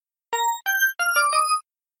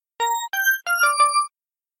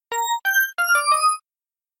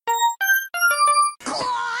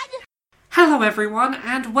Hello everyone,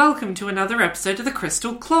 and welcome to another episode of the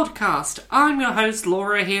Crystal Clodcast. I'm your host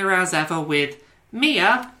Laura, here as ever with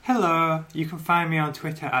Mia. Hello, you can find me on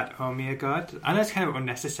Twitter at OmiaGod. I know it's kind of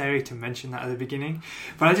unnecessary to mention that at the beginning,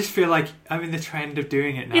 but I just feel like I'm in the trend of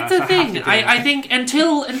doing it now. It's a thing. I think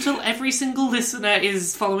until every single listener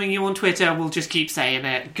is following you on Twitter, we'll just keep saying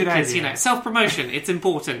it. Good because, idea. Self-promotion, it's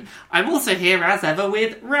important. I'm also here as ever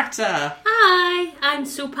with Retta. Hi, I'm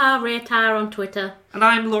Super Rata on Twitter. And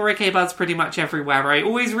I'm Laura K. Buzz pretty much everywhere. I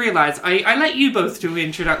always realise, I let you both do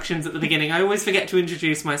introductions at the beginning. I always forget to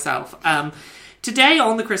introduce myself. Today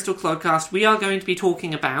on the Crystal Clodcast, we are going to be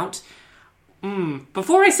talking about...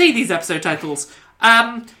 before I say these episode titles,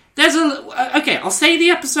 okay, I'll say the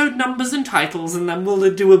episode numbers and titles, and then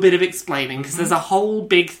we'll do a bit of explaining, because there's a whole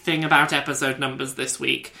big thing about episode numbers this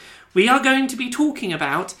week. We are going to be talking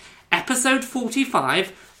about episode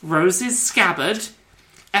 45, Rose's Scabbard,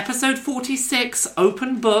 episode 46,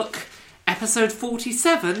 Open Book, episode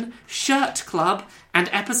 47, Shirt Club, and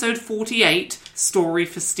episode 48, Story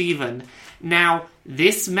for Stephen. Now,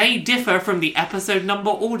 this may differ from the episode number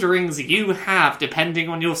orderings you have, depending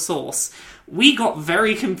on your source. We got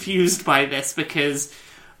very confused by this because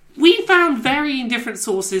we found varying different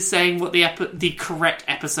sources saying what the correct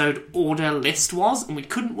episode order list was, and we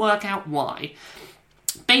couldn't work out why.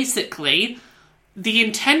 Basically, the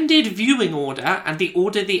intended viewing order and the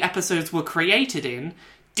order the episodes were created in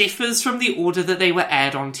differs from the order that they were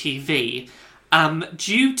aired on TV.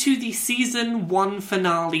 Due to the season 1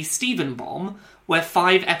 finale Stephen Bomb, where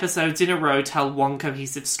 5 episodes in a row tell one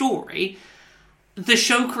cohesive story, the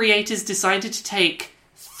show creators decided to take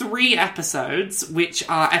 3 episodes, which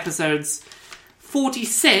are episodes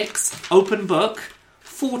 46, Open Book,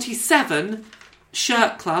 47,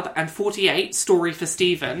 Shirt Club, and 48, Story for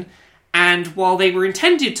Stephen, and while they were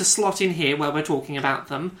intended to slot in here where we're talking about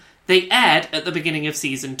them, they aired at the beginning of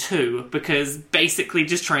season 2, because basically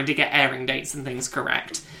just trying to get airing dates and things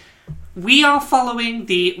correct. We are following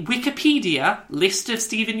the Wikipedia list of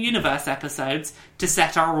Steven Universe episodes to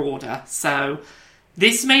set our order, so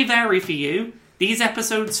this may vary for you. These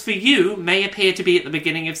episodes for you may appear to be at the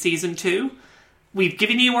beginning of season 2. We've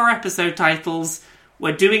given you our episode titles.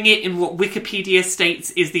 We're doing it in what Wikipedia states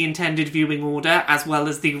is the intended viewing order, as well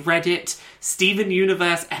as the Reddit Steven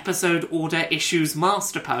Universe episode order issues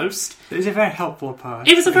master post. It was a very helpful post.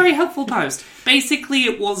 It was a very helpful post. Basically,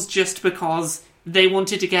 it was just because they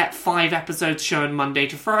wanted to get 5 episodes shown Monday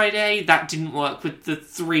to Friday. That didn't work with the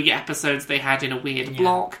 3 episodes they had in a weird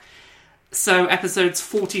block. So episodes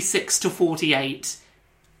 46 to 48,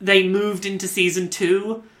 they moved into season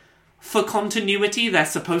 2. For continuity, they're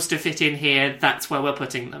supposed to fit in here. That's where we're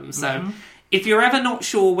putting them. So, if you're ever not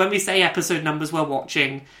sure when we say episode numbers we're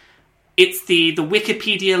watching, it's the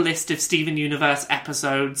Wikipedia list of Steven Universe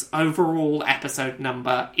episodes. Overall episode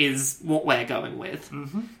number is what we're going with.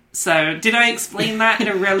 So, did I explain that in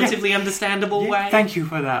a relatively understandable way? Thank you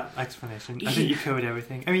for that explanation. I think you covered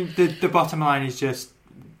everything. I mean, the bottom line is just,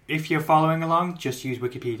 if you're following along, just use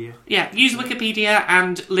Wikipedia. Yeah, use Wikipedia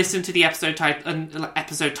and listen to the episode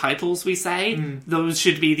titles we say. Those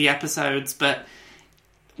should be the episodes, but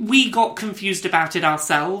we got confused about it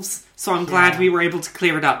ourselves, so I'm glad we were able to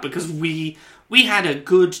clear it up, because we had a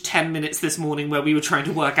good 10 minutes this morning where we were trying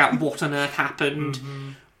to work out what on earth happened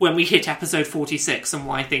when we hit episode 46 and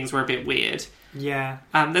why things were a bit weird. Yeah.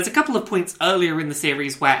 There's a couple of points earlier in the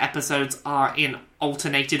series where episodes are in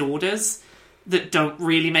alternated orders that don't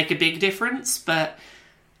really make a big difference, but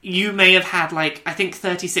you may have had, I think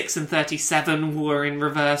 36 and 37 were in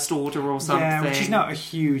reversed order or something. Yeah, which is not a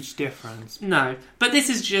huge difference. No, but this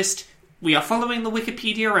is just, we are following the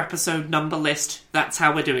Wikipedia episode number list. That's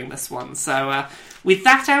how we're doing this one. So, with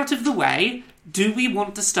that out of the way, do we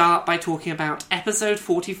want to start by talking about episode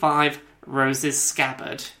 45, Rose's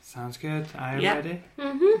Scabbard? Sounds good. Are you ready?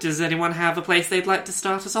 Does anyone have a place they'd like to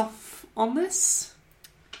start us off on this?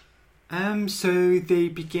 So they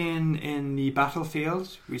begin in the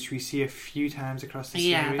battlefield, which we see a few times across the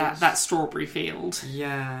series. Yeah, that strawberry field.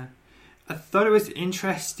 Yeah. I thought it was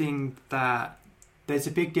interesting that there's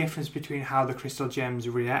a big difference between how the Crystal Gems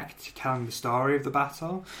react to telling the story of the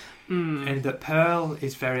battle, and that Pearl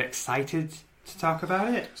is very excited to talk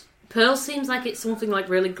about it. Pearl seems like it's something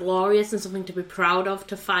really glorious and something to be proud of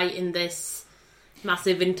to fight in this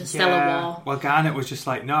massive interstellar war. Well, Garnet was just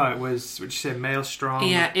no, it was, what you say, maelstrom,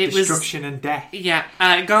 destruction and death. Yeah,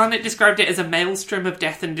 Garnet described it as a maelstrom of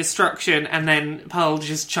death and destruction, and then Pearl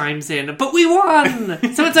just chimes in, but we won!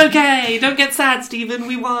 So it's okay! Don't get sad, Stephen,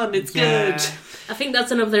 we won, it's good. I think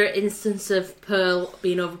that's another instance of Pearl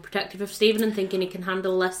being overprotective of Stephen and thinking he can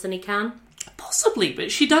handle less than he can. Poor Possibly,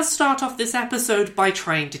 but she does start off this episode by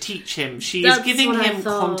trying to teach him. She is That's giving what I him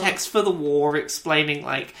thought. context for the war, explaining,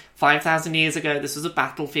 like, 5,000 years ago, this was a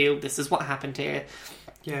battlefield, this is what happened here.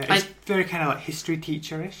 Yeah, it's very kind of like history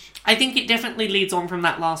teacher-ish. I think it definitely leads on from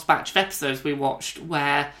that last batch of episodes we watched,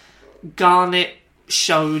 where Garnet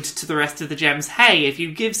showed to the rest of the gems, hey, if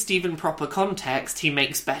you give Stephen proper context, he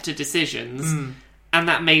makes better decisions. And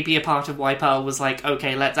that may be a part of why Pearl was like,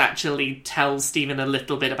 okay, let's actually tell Stephen a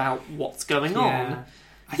little bit about what's going on.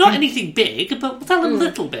 Not anything big, but we'll tell him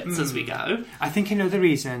little bits as we go. I think another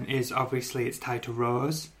reason is obviously it's tied to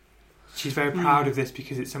Rose. She's very proud of this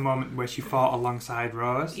because it's a moment where she fought alongside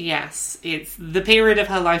Rose. Yes, it's the period of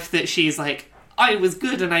her life that she's like, I was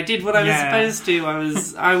good and I did what I was supposed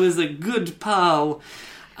to. I was a good Pearl.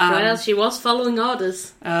 Well, she was following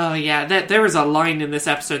orders. Oh, yeah. There is a line in this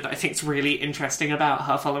episode that I think is really interesting about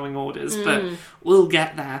her following orders, but we'll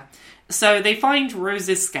get there. So they find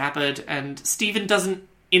Rose's scabbard, and Stephen doesn't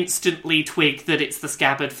instantly twig that it's the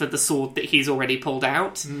scabbard for the sword that he's already pulled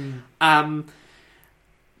out.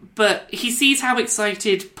 But he sees how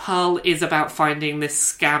excited Pearl is about finding this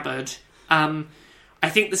scabbard. I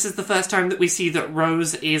think this is the first time that we see that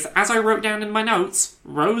Rose is, as I wrote down in my notes,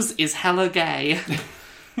 Rose is hella gay.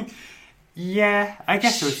 Yeah, I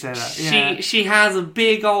guess I would say that. Yeah. She has a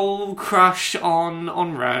big old crush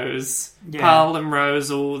on Rose. Yeah. Pearl and Rose,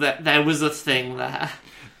 that there was a thing there.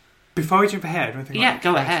 Before we jump ahead, one thing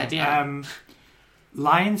Go ahead, yeah.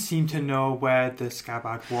 Lion seemed to know where the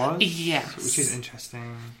scabbard was. Yes. Which is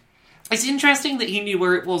interesting. It's interesting that he knew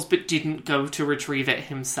where it was but didn't go to retrieve it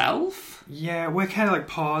himself. Yeah, we're kind of like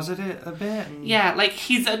pause at it a bit. And... Yeah, like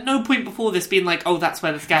he's at no point before this being like, oh, that's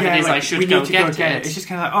where the scabbard is, I should go get it. It's just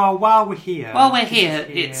kind of like, oh, while we're here.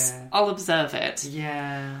 I'll observe it.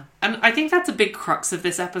 Yeah. And I think that's a big crux of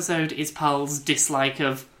this episode is Pearl's dislike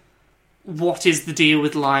of what is the deal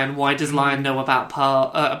with Lion? Why does Lion know about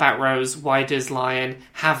Pearl, about Rose? Why does Lion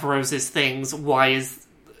have Rose's things? Why is...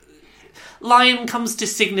 Lion comes to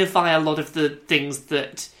signify a lot of the things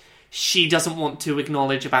that she doesn't want to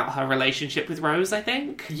acknowledge about her relationship with Rose, I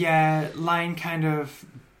think. Yeah, Lion kind of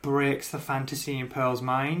breaks the fantasy in Pearl's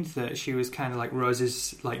mind that she was kind of like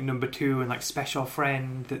Rose's like number two and like special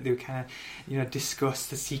friend, that they would kind of, discuss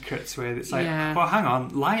the secrets with. It's like, well, hang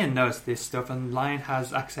on, Lion knows this stuff and Lion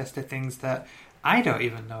has access to things that I don't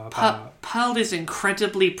even know about. Pearl is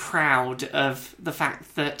incredibly proud of the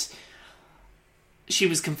fact that she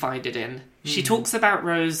was confided in. She talks about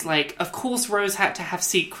Rose like, of course Rose had to have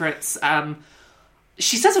secrets.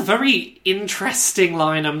 She says a very interesting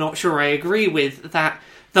line I'm not sure I agree with, that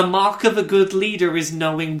the mark of a good leader is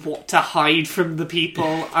knowing what to hide from the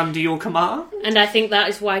people under your command. And I think that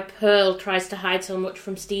is why Pearl tries to hide so much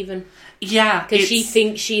from Stephen. Yeah. Because she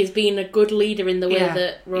thinks she is being a good leader in the way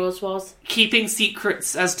that Rose was. Keeping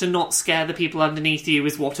secrets as to not scare the people underneath you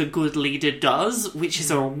is what a good leader does, which is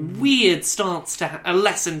a weird stance a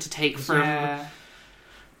lesson to take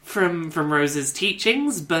from Rose's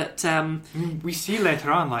teachings, but we see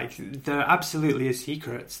later on, like, there absolutely is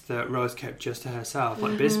secrets that Rose kept just to herself,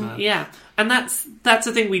 like Bismuth. Yeah, and that's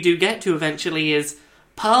the thing we do get to eventually is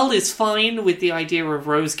Pearl is fine with the idea of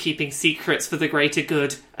Rose keeping secrets for the greater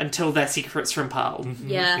good until they're secrets from Pearl.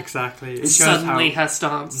 Yeah, exactly. It suddenly her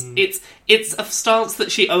stance. It's a stance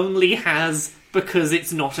that she only has because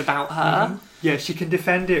it's not about her. Yeah, she can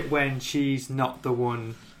defend it when she's not the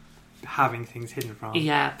one having things hidden from.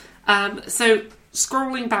 Yeah. So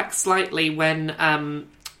scrolling back slightly, when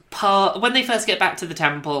they first get back to the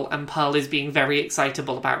temple and Pearl is being very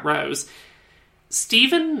excitable about Rose,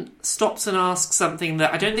 Stephen stops and asks something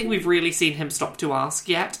that I don't think we've really seen him stop to ask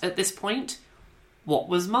yet at this point. What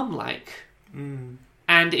was Mum like? And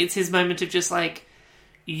it's his moment of just like,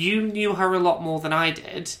 you knew her a lot more than I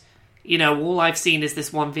did. All I've seen is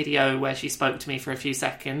this one video where she spoke to me for a few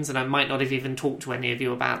seconds, and I might not have even talked to any of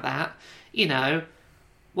you about that.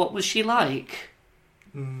 What was she like?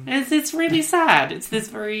 It's really sad. It's this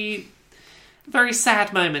very, very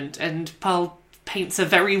sad moment, and Pearl paints a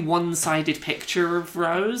very one-sided picture of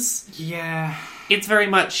Rose. Yeah. It's very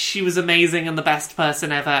much, she was amazing and the best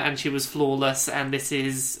person ever, and she was flawless, and this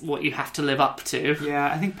is what you have to live up to.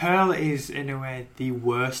 Yeah, I think Pearl is, in a way, the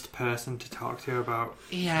worst person to talk to about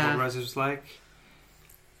what Rose was like.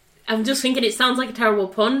 I'm just thinking it sounds like a terrible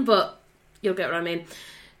pun, but you'll get what I mean.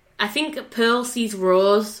 I think Pearl sees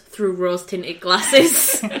Rose through rose-tinted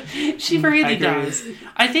glasses. She really does.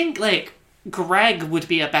 I think, Greg would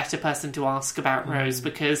be a better person to ask about Rose,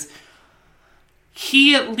 because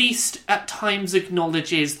he at least at times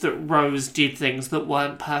acknowledges that Rose did things that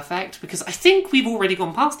weren't perfect, because I think we've already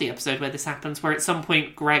gone past the episode where this happens, where at some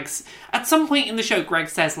point in the show Greg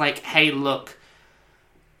says, hey, look,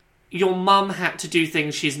 your mum had to do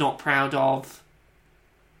things she's not proud of.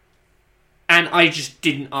 And I just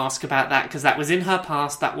didn't ask about that because that was in her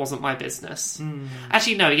past. That wasn't my business.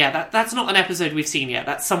 Actually, no, yeah, that's not an episode we've seen yet.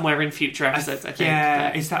 That's somewhere in future episodes, I think. Yeah,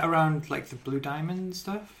 But- is that around like the Blue Diamond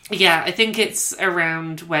stuff? yeah, I think it's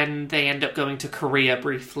around when they end up going to Korea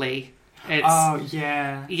briefly. It's, Oh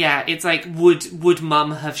yeah, yeah, it's like, would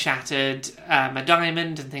Mum have shattered a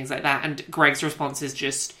diamond and things like that? And Greg's response is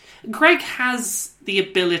just... Greg has the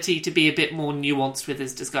ability to be a bit more nuanced with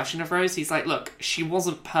his discussion of Rose. He's like, look, she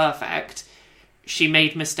wasn't perfect. She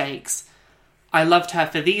made mistakes. I loved her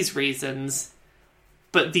for these reasons,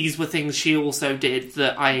 but these were things she also did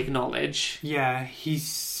that I acknowledge. yeah. He's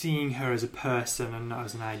seeing her as a person and not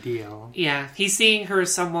as an ideal. Yeah, he's seeing her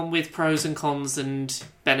as someone with pros and cons and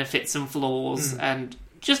benefits and flaws, and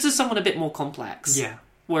just as someone a bit more complex. Yeah,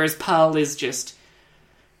 Whereas Pearl is just...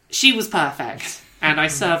 She was perfect, and I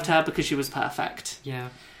served her because she was perfect. yeah.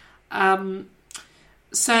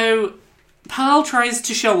 So Pearl tries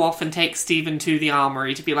to show off and take Stephen to the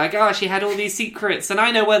armory to be like, oh, she had all these secrets, and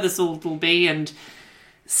I know where the sword will be, and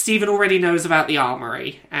Stephen already knows about the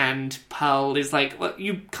armory. And Pearl is like, well,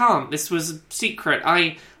 you can't. This was a secret.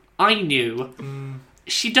 I knew.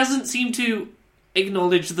 She doesn't seem to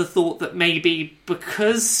acknowledge the thought that maybe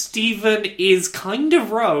because Stephen is kind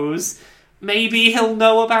of Rose, maybe he'll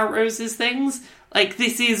know about Rose's things. Like,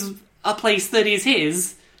 this is a place that is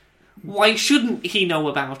his. Why shouldn't he know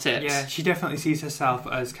about it? Yeah, she definitely sees herself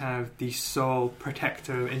as kind of the sole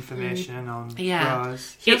protector of information on Yeah.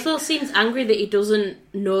 Rose. He also seems angry that he doesn't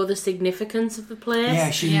know the significance of the place. Yeah,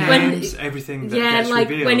 she Yeah. knows everything that Yeah, gets like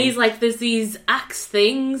revealed. when he's like, there's these axe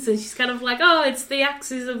things, and she's kind of like, oh, it's the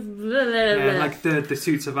axes of blah, blah, blah. yeah, like the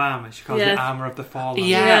suits of armour. She calls Yeah. it armour of the fallen.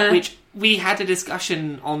 Yeah, Yeah. which we had a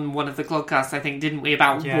discussion on one of the Clodcasts, I think, didn't we,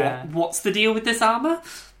 about Yeah. what's the deal with this armour?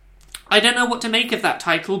 I don't know what to make of that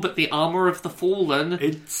title, but the Armour of the Fallen...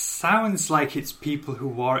 It sounds like it's people who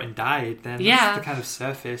wore it and died. Then Yeah. that's the kind of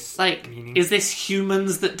surface Like, meaning. is this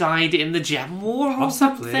humans that died in the Gem War or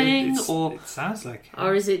Possibly. something? It's- Or it sounds like.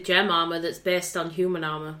 Or is it gem armor that's based on human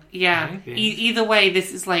armor? yeah, Maybe. either way,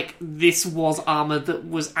 this is like this was armor that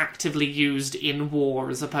was actively used in war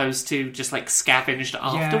as opposed to just like scavenged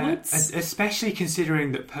afterwards. Yeah, especially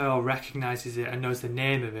considering that Pearl recognises it and knows the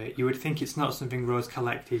name of it, you would think it's not something Rose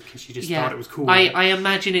collected because she just thought it was cool. I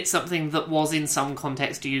imagine it's something that was in some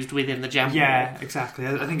context used within the Gem War. Yeah, exactly.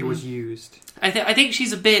 I think it was used. I think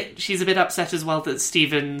she's a bit upset as well that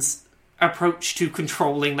Stephen's approach to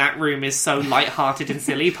controlling that room is so light-hearted and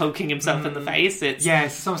silly, poking himself in the face. It's Yeah,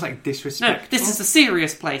 it's almost like no, disrespect. this is a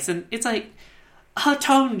serious place, and it's like her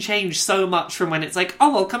tone changed so much from when it's like,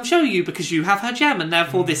 oh, I'll come show you because you have her gem, and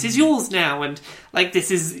therefore this is yours now, and like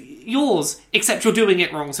this is yours, except you're doing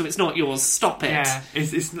it wrong, so it's not yours. Stop it. Yeah,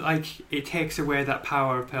 it's like it takes away that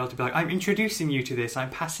power of Pearl to be like, I'm introducing you to this,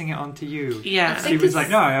 I'm passing it on to you. Yeah. I think Stephen's it's- like,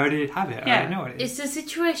 no, I already have it. I Yeah. already know what it is. It's a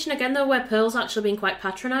situation again though where Pearl's actually been quite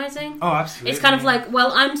patronising. Oh, absolutely. It's kind of like,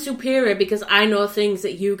 well, I'm superior because I know things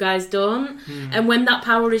that you guys don't. And when that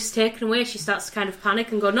power is taken away, she starts to kind of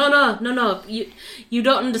panic and go, no, you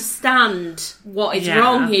don't understand what is Yeah.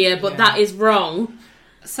 wrong here, but Yeah. that is wrong.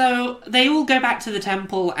 So they all go back to the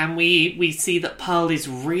temple, and we see that Pearl is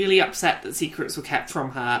really upset that secrets were kept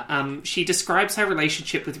from her. She describes her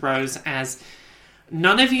relationship with Rose as,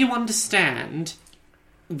 none of you understand,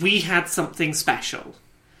 we had something special.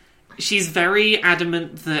 She's very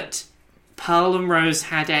adamant that Pearl and Rose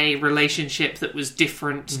had a relationship that was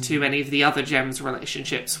different to any of the other Gems'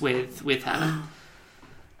 relationships with her.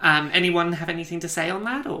 Anyone have anything to say on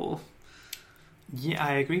that, or...? Yeah,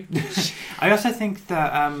 I agree. I also think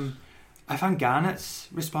that I found Garnet's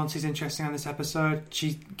responses interesting on this episode.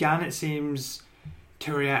 Garnet seems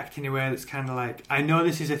to react in a way that's kind of like, I know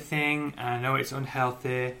this is a thing, and I know it's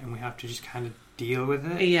unhealthy, and we have to just kind of deal with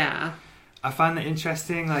it. Yeah. I find that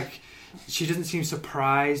interesting. Like, she doesn't seem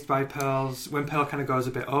surprised by when Pearl kind of goes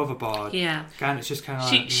a bit overboard. Yeah. Garnet's just kind of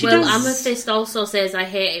She- like... she Well, does- Amethyst also says, I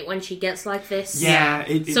hate it when she gets like this. Yeah,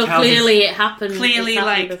 it So tells us- clearly it happened. Clearly, it's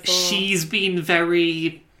happened like, before. she's been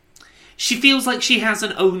very... She feels like she has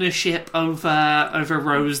an ownership over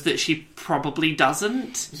Rose that she probably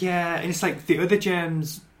doesn't. Yeah, and it's like the other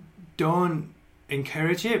Gems don't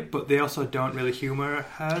encourage it, but they also don't really humour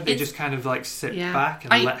her. They It's- just kind of like sit Yeah. back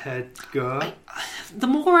and I- let her go. The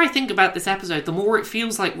more I think about this episode, the more it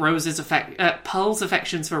feels like Pearl's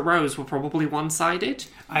affections for Rose were probably one-sided.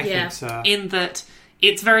 I Yeah. think so. In that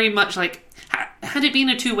it's very much like... Had it been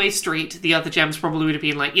a two-way street, the other Gems probably would have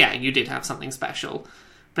been like, yeah, you did have something special.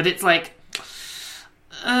 But it's like...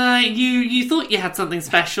 you thought you had something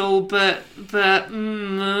special, but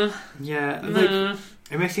Yeah, no.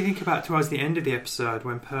 It makes you think about towards the end of the episode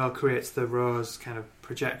when Pearl creates the Rose kind of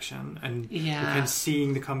projection and we're kind of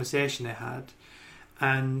seeing the conversation they had.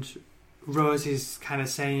 And Rose is kind of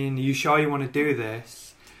saying, "You sure you want to do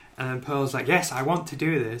this?" And then Pearl's like, "Yes, I want to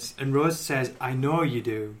do this." And Rose says, "I know you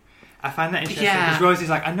do." I find that interesting because Rose is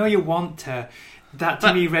like, "I know you want to." That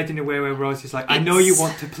to me read in a way where Rose is like, "I know you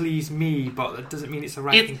want to please me, but that doesn't mean it's the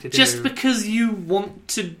right thing to do." Just because you want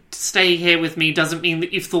to stay here with me doesn't mean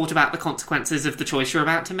that you've thought about the consequences of the choice you're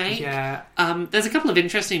about to make. Yeah. There's a couple of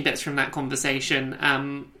interesting bits from that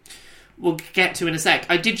conversation we'll get to in a sec.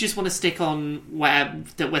 I did just want to stick on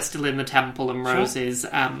that we're still in the temple and Rose is...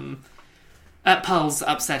 Pearl's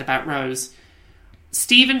upset about Rose.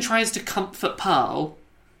 Stephen tries to comfort Pearl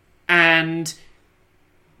and...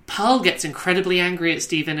 Pearl gets incredibly angry at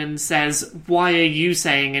Stephen and says, "Why are you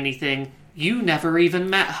saying anything? You never even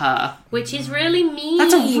met her." Which is really mean.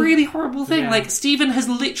 That's a really horrible thing. Yeah. Like, Stephen has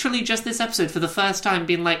literally just this episode for the first time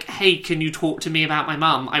been like, "Hey, can you talk to me about my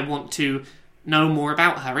mum? I want to know more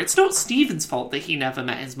about her." It's not Stephen's fault that he never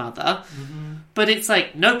met his mother. But it's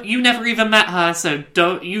like, nope, you never even met her, so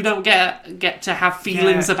you don't get to have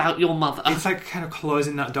feelings about your mother. It's like kind of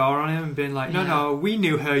closing that door on him and being like, no, we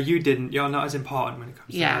knew her, you didn't. You're not as important when it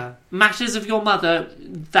comes to her. Matters of your mother,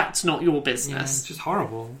 that's not your business. Yeah, it's just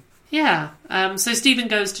horrible. Yeah. So Stephen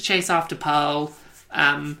goes to chase after Pearl.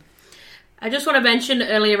 I just want to mention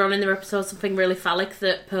earlier on in the episode something really phallic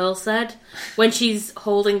that Pearl said when she's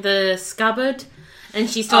holding the scabbard and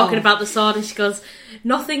she's talking about the sword and she goes,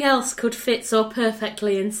 "Nothing else could fit so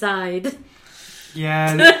perfectly inside."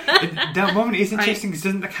 Yeah, that moment is interesting because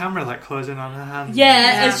doesn't the camera like close in on her hand?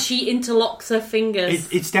 Yeah, as she interlocks her fingers.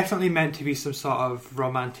 It's definitely meant to be some sort of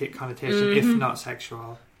romantic connotation, if not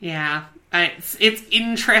sexual. Yeah. It's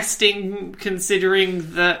interesting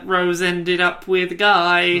considering that Rose ended up with a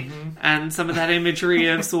guy and some of that imagery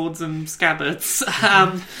of swords and scabbards.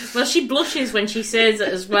 Well, she blushes when she says it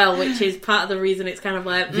as well, which is part of the reason it's kind of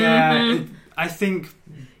like... I think...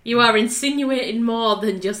 You are insinuating more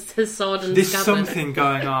than just a sword and there's scabbard. something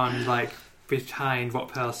going on, like, behind what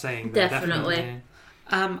Pearl's saying. Definitely.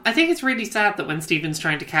 I think it's really sad that when Stephen's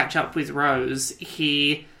trying to catch up with Rose,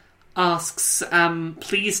 he... asks,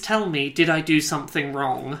 "Please tell me, did I do something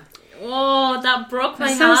wrong?" Oh, that broke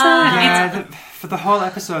my so heart. sad. Yeah, for the whole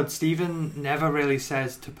episode, Stephen never really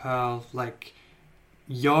says to Pearl, like,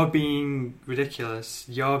 "You're being ridiculous,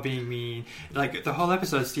 you're being mean." Like, the whole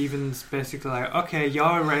episode, Stephen's basically like, "Okay,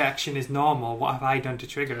 your reaction is normal, what have I done to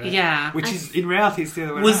trigger it?" Yeah. Which is, in reality, it's the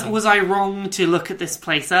other way around. Was I wrong to look at this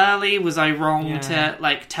place early? Was I wrong to,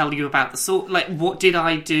 like, tell you about the sword? Like, what did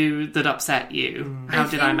I do that upset you? How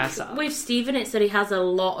did I mess up? With Stephen, it's that he has a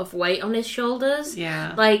lot of weight on his shoulders.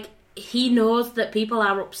 Yeah. Like, he knows that people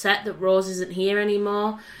are upset that Rose isn't here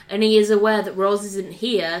anymore, and he is aware that Rose isn't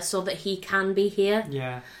here so that he can be here.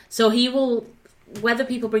 Yeah. So he will, whether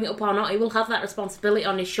people bring it up or not, he will have that responsibility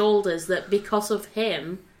on his shoulders that because of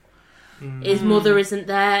him, his mother isn't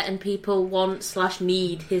there and people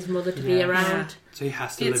want/need his mother to be around. So he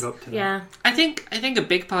has to live up to that. Yeah. I think a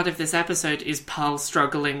big part of this episode is Pearl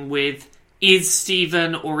struggling with, is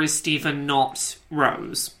Stephen or is Stephen not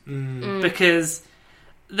Rose? Because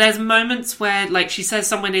there's moments where, like, she says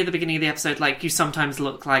somewhere near the beginning of the episode, like, "You sometimes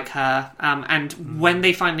look like her," and when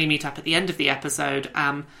they finally meet up at the end of the episode,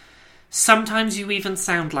 "Sometimes you even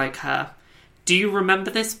sound like her. Do you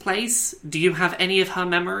remember this place? Do you have any of her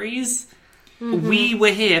memories? We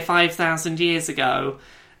were here 5,000 years ago."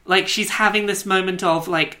 Like, she's having this moment of,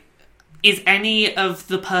 like, is any of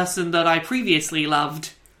the person that I previously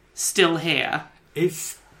loved still here?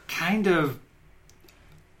 It's kind of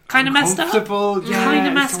messed up. Yeah, Kind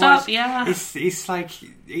of messed up, yeah. It's like,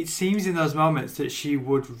 it seems in those moments that she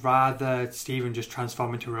would rather Stephen just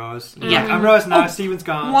transform into Rose. Yeah. Like, I'm Rose now, Stephen's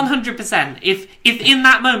gone. 100%. If in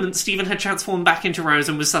that moment Stephen had transformed back into Rose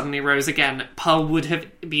and was suddenly Rose again, Pearl would have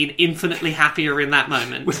been infinitely happier in that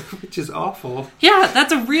moment. Which is awful. Yeah,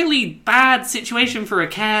 that's a really bad situation for a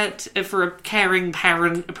caring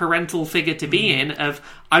parental figure to be in, of,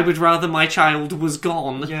 I would rather my child was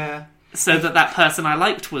gone. Yeah. So that person I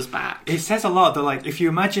liked was back. It says a lot that, like, if you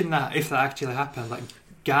imagine that, if that actually happened, like,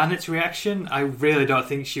 Garnet's reaction, I really don't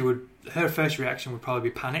think she would... Her first reaction would probably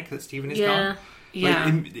be panic that Stephen is gone. Yeah.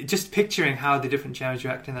 Like, just picturing how the different gems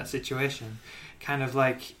react in that situation, kind of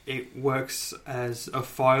like it works as a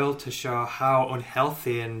foil to show how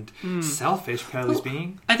unhealthy and selfish Pearl is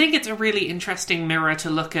being. I think it's a really interesting mirror to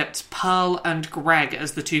look at Pearl and Greg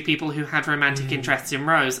as the two people who had romantic interests in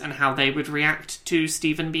Rose and how they would react to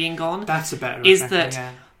Stephen being gone. That's a better Is effect,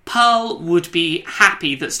 that Pearl would be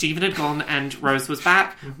happy that Stephen had gone and Rose was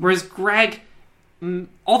back, whereas Greg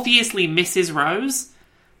obviously misses Rose,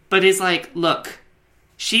 but is like, look,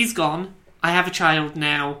 she's gone. I have a child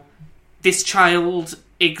now. This child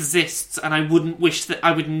exists, and I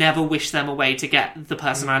would never wish them away to get the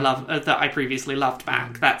person I love that I previously loved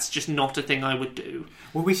back. That's just not a thing I would do.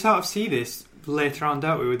 Well, we sort of see this later on,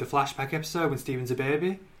 don't we, with the flashback episode when Stephen's a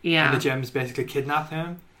baby? Yeah. And the Gems basically kidnap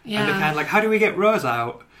him. Yeah. And they're kind of like, how do we get Rose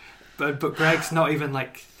out? But Greg's not even,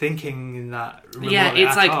 like, thinking in that remotely Yeah,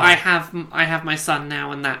 it's at like, all. I have my son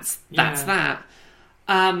now, and that's that.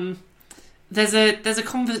 There's a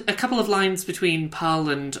couple of lines between Pearl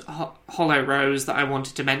and Hollow Rose that I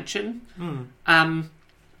wanted to mention.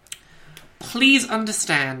 Please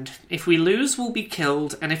understand, if we lose, we'll be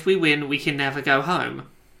killed, and if we win, we can never go home.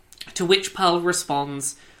 To which Pearl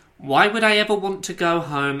responds, why would I ever want to go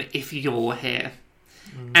home if you're here?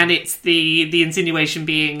 And it's the insinuation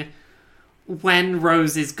being, when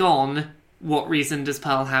Rose is gone, what reason does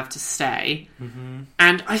Pearl have to stay?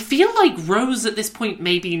 And I feel like Rose at this point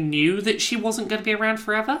maybe knew that she wasn't going to be around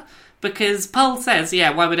forever, because Pearl says, yeah,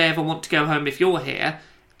 why would I ever want to go home if you're here?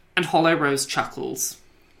 And Hollow Rose chuckles.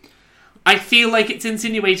 I feel like it's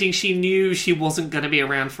insinuating she knew she wasn't going to be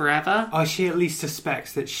around forever. Or she at least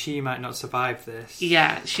suspects that she might not survive this.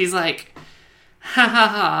 Yeah, she's like, ha ha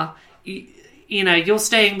ha, you know, you're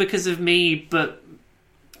staying because of me, but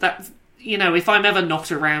that, you know, if I'm ever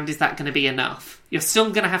not around, is that going to be enough? You're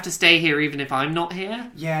still going to have to stay here even if I'm not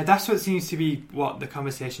here? Yeah, that's what seems to be what the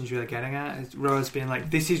conversation's really getting at. Is Rose being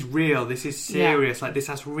like, this is real, this is serious, like this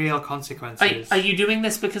has real consequences. Are you doing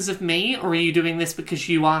this because of me, or are you doing this because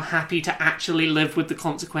you are happy to actually live with the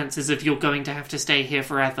consequences of you're going to have to stay here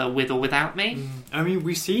forever with or without me? I mean,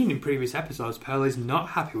 we've seen in previous episodes, Pearl is not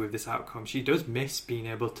happy with this outcome. She does miss being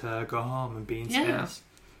able to go home and be in space.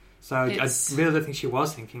 So I really don't think she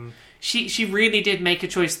was thinking... She really did make a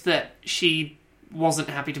choice that she wasn't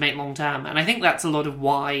happy to make long term, and I think that's a lot of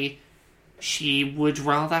why she would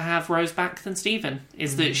rather have Rose back than Stephen,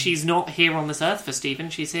 is that she's not here on this earth for Stephen,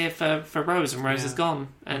 she's here for Rose, and Rose is gone.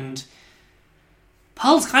 And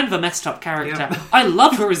Pearl's kind of a messed up character. Yeah. I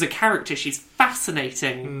love her as a character, she's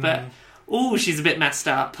fascinating, but she's a bit messed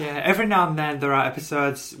up. Yeah, every now and then there are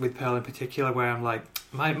episodes with Pearl in particular where I'm like,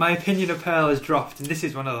 my opinion of Pearl has dropped, and this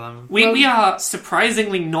is one of them. We are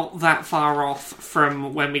surprisingly not that far off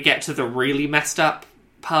from when we get to the really messed up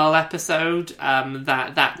Pearl episode,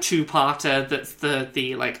 that two-parter that's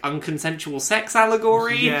the like unconsensual sex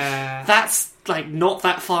allegory. Yeah. That's like not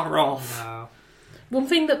that far off. No. One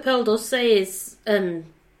thing that Pearl does say is,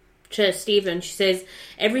 to Stephen, she says,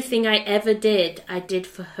 everything I ever did, I did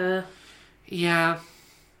for her. Yeah.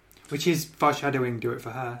 Which is foreshadowing, do it for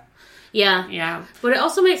her. Yeah. Yeah. But it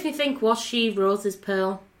also makes me think, was she Rose's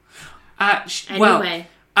Pearl? Anyway.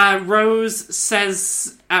 Well, Rose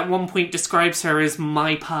says at one point, describes her as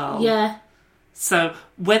my Pearl. Yeah. So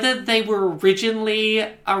whether they were originally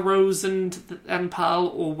a Rose and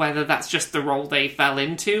Pearl, or whether that's just the role they fell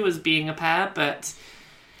into as being a pair, but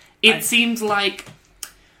it seems like,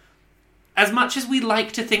 as much as we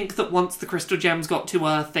like to think that once the Crystal Gems got to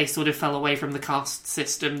Earth, they sort of fell away from the caste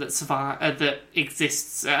system that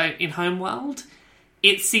exists in Homeworld,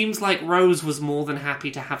 it seems like Rose was more than happy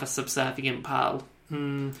to have a subservient Pearl.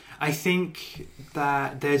 I think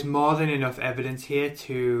that there's more than enough evidence here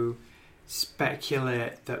to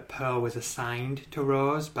speculate that Pearl was assigned to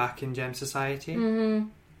Rose back in Gem Society.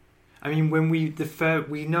 I mean, when we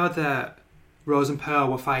know that Rose and Pearl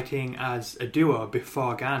were fighting as a duo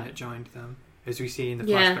before Garnet joined them, as we see in the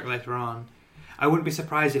flashback later on. I wouldn't be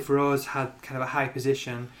surprised if Rose had kind of a high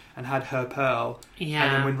position and had her Pearl. Yeah.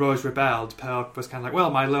 And then when Rose rebelled, Pearl was kind of like,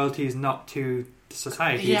 well, my loyalty is not to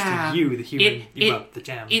society, it's to you, the human, the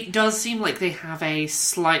gem. It does seem like they have a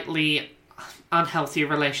slightly unhealthy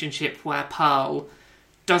relationship where Pearl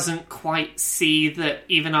doesn't quite see that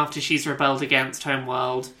even after she's rebelled against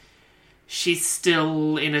Homeworld, she's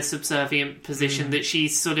still in a subservient position, that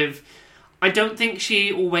she's sort of... I don't think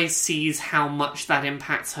she always sees how much that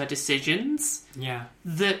impacts her decisions. Yeah.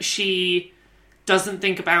 That she doesn't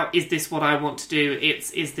think about, is this what I want to do?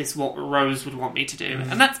 Is this what Rose would want me to do?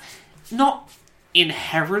 And that's not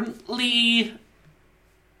inherently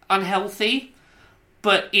unhealthy,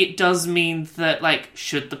 but it does mean that, like,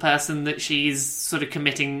 should the person that she's sort of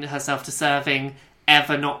committing herself to serving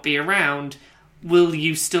ever not be around, will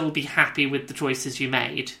you still be happy with the choices you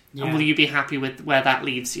made? Yeah. And will you be happy with where that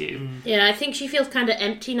leaves you? Yeah, I think she feels kind of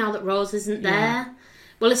empty now that Rose isn't there.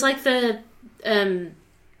 Well, it's like the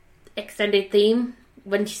extended theme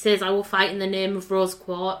when she says, I will fight in the name of Rose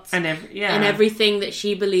Quartz. And and everything that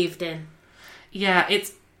she believed in. Yeah,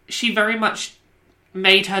 she very much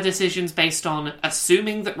made her decisions based on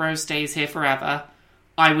assuming that Rose stays here forever.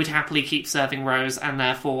 I would happily keep serving Rose, and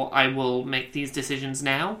therefore I will make these decisions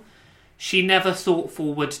now. she never thought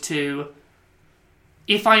forward to,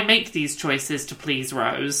 if I make these choices to please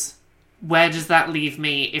Rose, where does that leave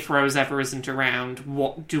me if Rose ever isn't around?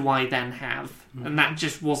 What do I then have? And that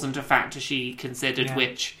just wasn't a factor she considered,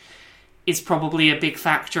 which is probably a big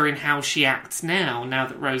factor in how she acts now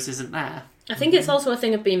that Rose isn't there. I think it's also a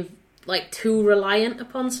thing of being, like, too reliant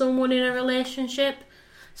upon someone in a relationship.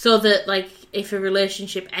 So that, like, if a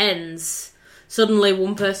relationship ends, suddenly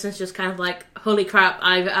one person's just kind of like, holy crap,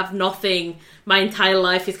 I have nothing. My entire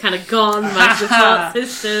life is kind of gone. My support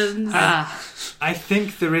systems. I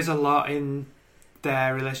think there is a lot in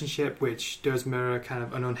their relationship which does mirror kind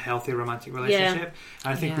of an unhealthy romantic relationship.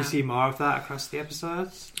 And I think we see more of that across the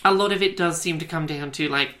episodes. A lot of it does seem to come down to,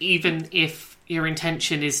 like, even if your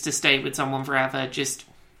intention is to stay with someone forever, just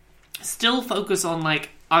still focus on,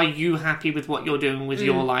 like, are you happy with what you're doing with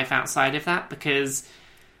your life outside of that? Because,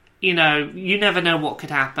 you know, you never know what could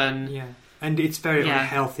happen. Yeah. And it's very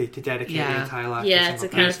unhealthy to dedicate your entire life to a single to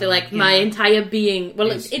kind of feel person. like my entire being.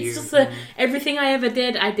 Well, it's you, just that everything I ever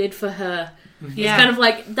did, I did for her. Yeah. It's kind of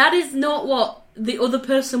like, that is not what the other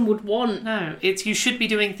person would want. No, it's you should be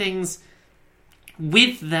doing things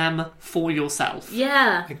with them for yourself.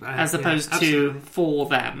 Yeah. As opposed to for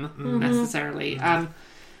them, necessarily.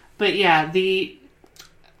 But yeah, the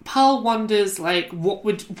Pearl wonders, like, what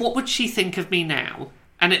would she think of me now?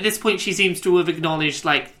 And at this point she seems to have acknowledged,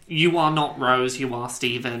 like, you are not Rose, you are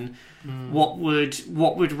Stephen. What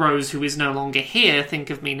would Rose, who is no longer here,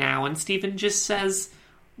 think of me now? And Stephen just says,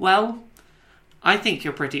 well, I think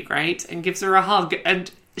you're pretty great, and gives her a hug, and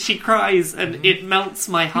she cries, and it melts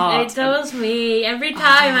my heart. It does me. Every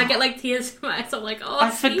time I get, like, tears in my eyes, I'm like, oh, I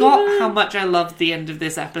forgot how much I loved the end of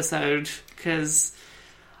this episode, because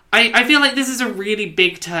I feel like this is a really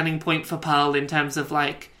big turning point for Pearl in terms of,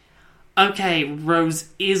 like, okay, Rose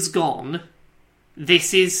is gone.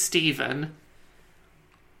 This is Stephen.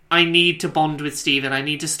 I need to bond with Stephen. I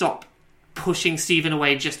need to stop pushing Stephen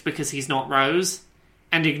away just because he's not Rose,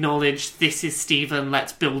 and acknowledge this is Stephen,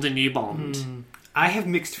 let's build a new bond. I have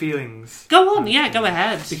mixed feelings. Go on, go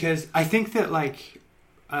ahead. Because I think that, like,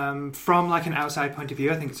 from, like, an outside point of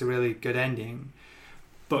view, I think it's a really good ending.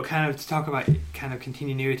 But kind of to talk about kind of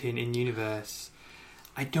continuity in universe,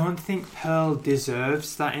 I don't think Pearl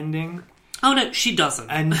deserves that ending. Oh no, she doesn't.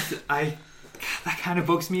 And that kind of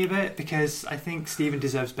bugs me a bit, because I think Stephen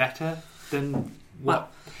deserves better than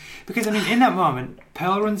what... Because, I mean, in that moment,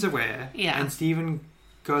 Pearl runs away, and Stephen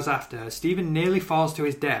goes after her. Stephen nearly falls to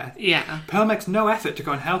his death. Yeah. Pearl makes no effort to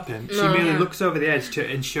go and help him. She merely looks over the edge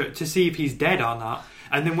to see if he's dead or not.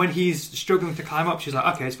 And then when he's struggling to climb up, she's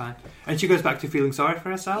like, okay, it's fine. And she goes back to feeling sorry for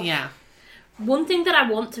herself. Yeah. One thing that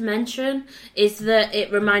I want to mention is that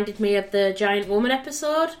it reminded me of the Giant Woman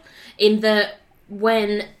episode, in that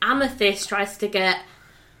when Amethyst tries to get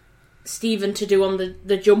Stephen to do on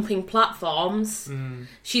the jumping platforms,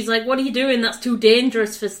 she's like, what are you doing? That's too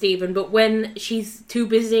dangerous for Stephen. But when she's too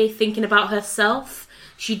busy thinking about herself,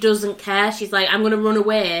 she doesn't care. She's like, I'm going to run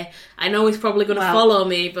away. I know he's probably going to follow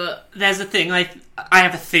me, but... There's a thing, I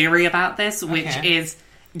have a theory about this, which is,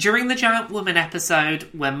 during the Giant Woman episode,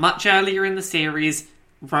 where much earlier in the series,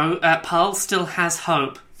 Pearl still has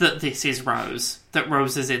hope that this is Rose, that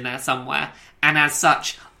Rose is in there somewhere, and as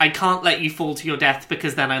such, I can't let you fall to your death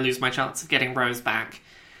because then I lose my chance of getting Rose back.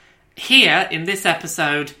 Here, in this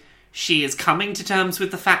episode, she is coming to terms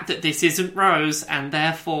with the fact that this isn't Rose, and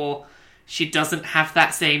therefore she doesn't have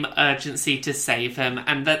that same urgency to save him,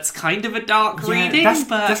 and that's kind of a dark reading,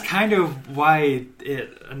 that's kind of why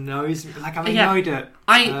it annoys me. Like, I'm annoyed at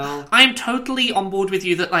Pearl. I'm totally on board with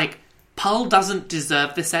you that, like, Pearl doesn't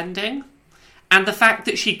deserve this ending, and the fact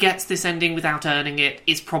that she gets this ending without earning it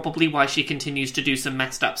is probably why she continues to do some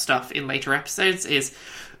messed up stuff in later episodes, is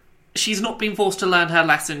she's not been forced to learn her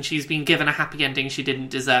lesson, she's been given a happy ending she didn't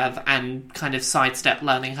deserve, and kind of sidestep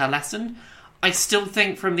learning her lesson. I still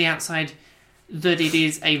think from the outside that it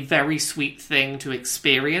is a very sweet thing to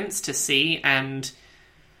experience, to see, and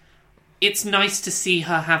it's nice to see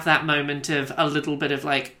her have that moment of a little bit of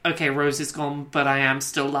like, okay, Rose is gone, but I am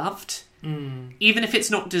still loved. Even if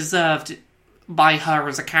it's not deserved by her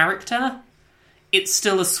as a character, it's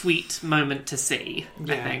still a sweet moment to see,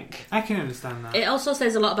 I think. I can understand that. It also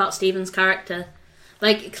says a lot about Stephen's character.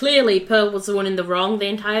 Like, clearly Pearl was the one in the wrong the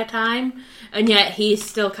entire time, and yet he's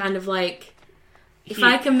still kind of like, if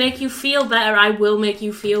I can make you feel better, I will make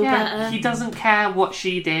you feel better. He doesn't care what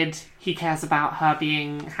she did. He cares about her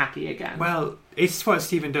being happy again. Well, it's what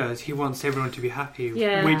Stephen does. He wants everyone to be happy,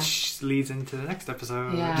 which leads into the next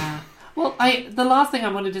episode. Yeah. Well, the last thing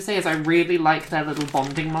I wanted to say is I really like their little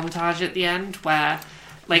bonding montage at the end, where,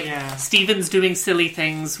 like, Stephen's doing silly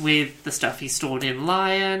things with the stuff he stored in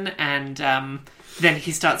Lion, and then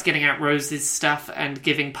he starts getting out Rose's stuff and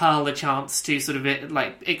giving Pearl a chance to sort of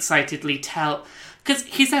like excitedly tell, because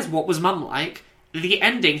he says, what was Mum like? The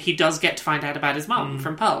ending, he does get to find out about his mum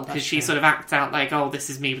from Pearl, because she sort of acts out like, oh, this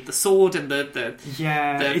is me with the sword and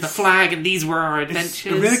the flag, and these were our adventures.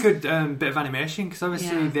 It's a really good bit of animation, because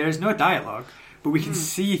obviously there is no dialogue, but we can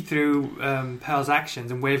see through Pearl's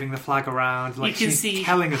actions and waving the flag around, like you can she's see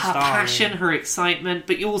telling a her story. passion, her excitement,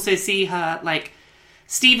 but you also see her, like,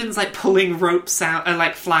 Stephen's like pulling ropes out,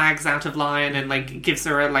 like flags out of line, and like gives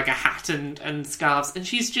her a hat and scarves, and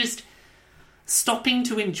she's just stopping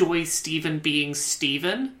to enjoy Stephen being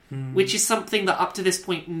Stephen, which is something that up to this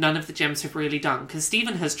point none of the gems have really done, because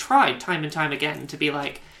Stephen has tried time and time again to be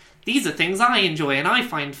like, these are things I enjoy and I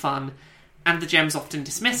find fun, and the gems often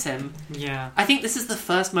dismiss him. Yeah, I think this is the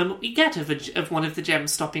first moment we get of one of the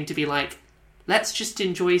gems stopping to be like, let's just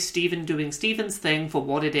enjoy Stephen doing Stephen's thing for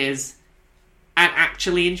what it is and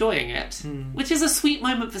actually enjoying it, which is a sweet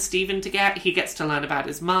moment for Stephen to get. He gets to learn about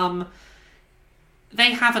his mum.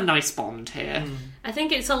 They have a nice bond here. I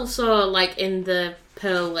think it's also, like, in the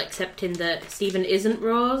Pearl accepting that Stephen isn't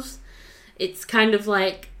Rose. It's kind of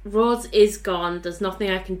like, Rose is gone, there's nothing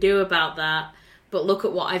I can do about that, but look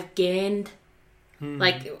at what I've gained.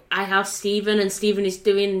 Like, I have Stephen, and Stephen is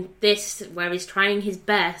doing this, where he's trying his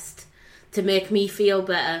best to make me feel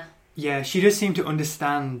better. Yeah, she does seem to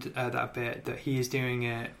understand that bit, that he is doing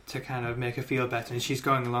it to kind of make her feel better, and she's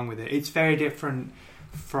going along with it. It's very different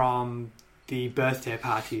from the birthday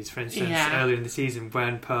parties, for instance, earlier in the season,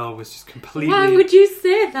 when Pearl was just completely... Why would you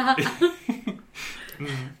say that?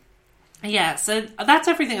 Yeah, so that's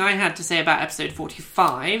everything I had to say about episode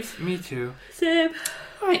 45. Me too. Same.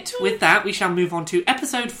 Right, with that, we shall move on to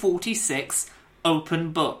episode 46,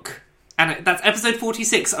 Open Book. And that's episode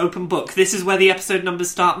 46, Open Book. This is where the episode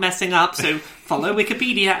numbers start messing up, so follow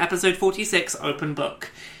Wikipedia, episode 46, Open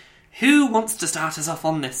Book. Who wants to start us off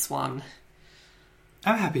on this one?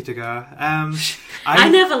 I'm happy to go. I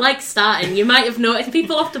never like starting. You might have noticed.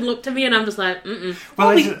 People often look to me and I'm just like,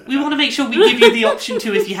 Well, we want to make sure we give you the option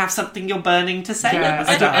to, if you have something you're burning to say. Yeah,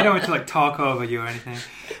 I don't want to talk over you or anything.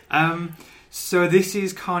 So this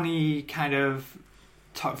is Connie kind of...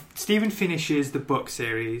 Stephen finishes the book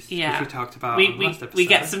series, which we talked about on the last episode. We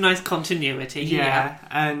get some nice continuity. Yeah,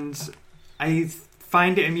 and I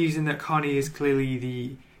find it amusing that Connie is clearly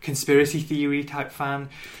the conspiracy theory type fan.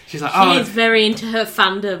 She's like, she is very into her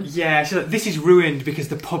fandom. Yeah, she's like, this is ruined because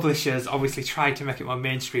the publishers obviously tried to make it more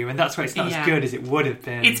mainstream, and that's why it's not as good as it would have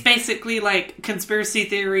been. It's basically like conspiracy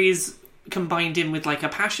theories combined in with like a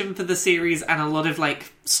passion for the series and a lot of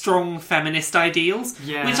like strong feminist ideals,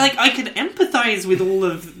 which like I can empathise with all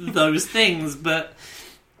of those things, but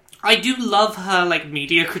I do love her like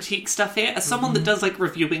media critique stuff here. As someone that does like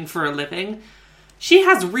reviewing for a living, she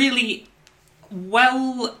has really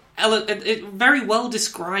very well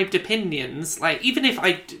described opinions. Like, even if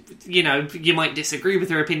you might disagree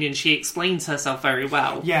with her opinion, she explains herself very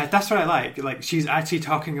well. Yeah, that's what I like. Like, she's actually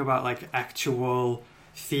talking about like actual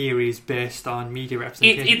theories based on media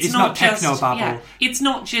representation. It's not technobabble. Yeah, it's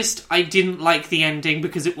not just I didn't like the ending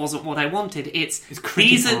because it wasn't what I wanted. It's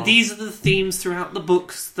these are the themes throughout the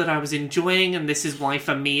books that I was enjoying, and this is why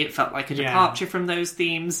for me it felt like a departure from those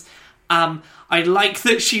themes. I like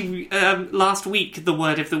that she last week the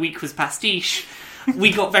word of the week was pastiche.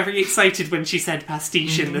 We got very excited when she said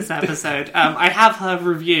pastiche in this episode. I have her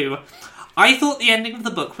review. I thought the ending of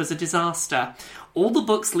the book was a disaster. All the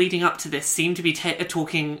books leading up to this seem to be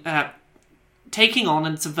taking on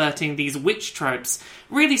and subverting these witch tropes,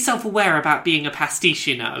 really self-aware about being a pastiche,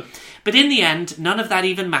 But in the end, none of that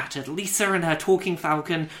even mattered. Lisa and her talking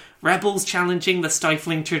falcon, rebels challenging the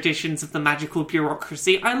stifling traditions of the magical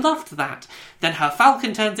bureaucracy. I loved that. Then her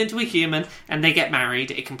falcon turns into a human, and they get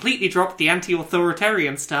married. It completely dropped the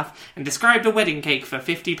anti-authoritarian stuff, and described a wedding cake for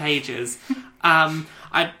 50 pages.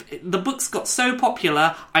 The books got so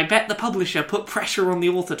popular, I bet the publisher put pressure on the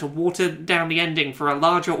author to water down the ending for a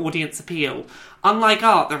larger audience appeal. Unlike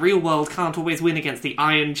art, the real world can't always win against the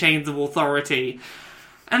iron chains of authority.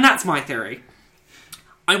 And that's my theory.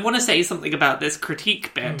 I want to say something about this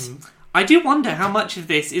critique bit. I do wonder how much of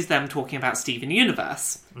this is them talking about Steven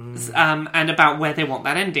Universe, and about where they want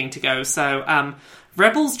that ending to go. So,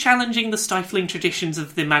 rebels challenging the stifling traditions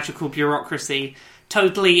of the magical bureaucracy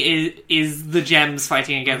totally is the gems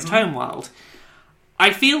fighting against Homeworld.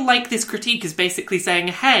 I feel like this critique is basically saying,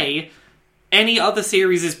 hey, any other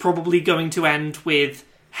series is probably going to end with,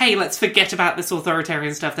 hey, let's forget about this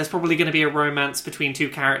authoritarian stuff. There's probably going to be a romance between two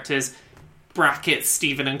characters, brackets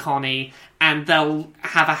Stephen and Connie, and they'll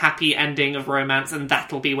have a happy ending of romance, and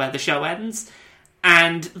that'll be where the show ends.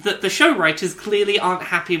 And that the show writers clearly aren't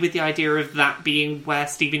happy with the idea of that being where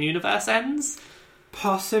Steven Universe ends.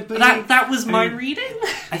 Possibly. That was my reading.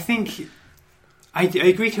 I think I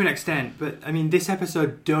agree to an extent, but I mean, this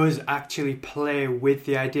episode does actually play with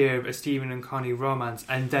the idea of a Stephen and Connie romance,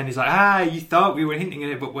 and then he's like, you thought we were hinting at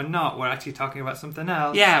it, but we're not. We're actually talking about something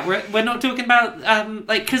else. Yeah, we're not talking about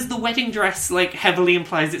because the wedding dress heavily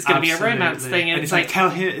implies it's going to be a romance thing, and it's like tell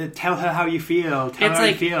her how you feel. Tell her how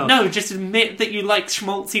you feel. No, just admit that you like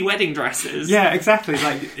schmaltzy wedding dresses. Yeah, exactly.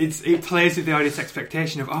 Like it plays with the audience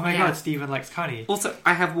expectation of, oh my god, Stephen likes Connie. Also,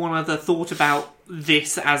 I have one other thought about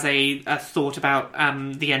this as a thought about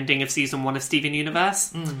the ending of season 1 of Steven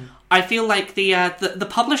Universe. I feel like the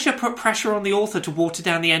publisher put pressure on the author to water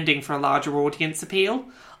down the ending for a larger audience appeal.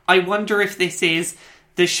 I wonder if this is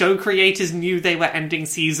the show creators knew they were ending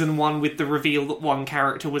season 1 with the reveal that one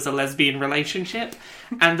character was a lesbian relationship,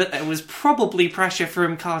 and that there was probably pressure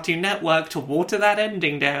from Cartoon Network to water that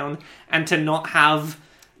ending down and to not have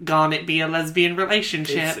Garnet be a lesbian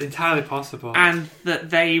relationship. It's entirely possible. And that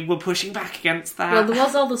they were pushing back against that. Well, there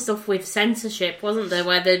was all the stuff with censorship, wasn't there,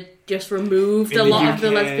 where they just removed a lot of the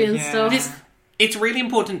lesbian stuff. It's really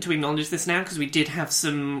important to acknowledge this now, because we did have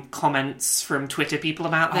some comments from Twitter people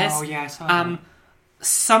about this. Oh, yeah, I saw that.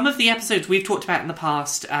 Some of the episodes we've talked about in the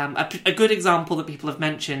past, a good example that people have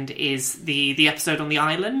mentioned is the episode on the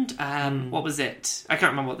island. What was it? I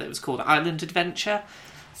can't remember what it was called. Island Adventure.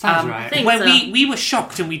 Sounds right. Where we were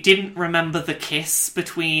shocked and we didn't remember the kiss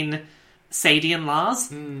between Sadie and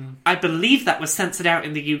Lars. I believe that was censored out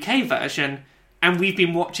in the UK version, and we've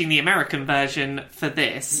been watching the American version for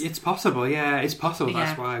this. It's possible, yeah. It's possible,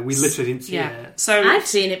 that's why. We literally didn't see it. So I've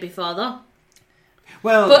seen it before, though.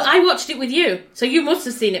 Well, but I watched it with you, so you must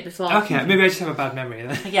have seen it before. Okay, maybe I just have a bad memory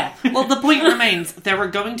then. Yeah. Well, the point remains, there are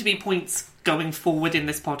going to be points going forward in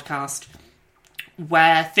this podcast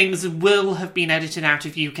where things will have been edited out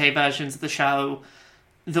of UK versions of the show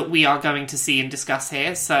that we are going to see and discuss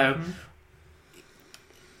here. So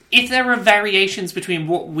if there are variations between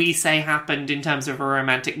what we say happened in terms of a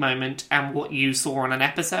romantic moment and what you saw on an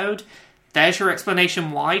episode, there's your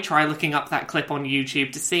explanation why. Try looking up that clip on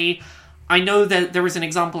YouTube to see. I know that there is an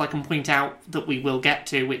example I can point out that we will get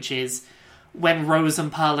to, which is when Rose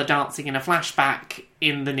and Pearl are dancing in a flashback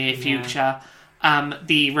in the near future.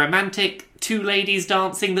 The romantic two ladies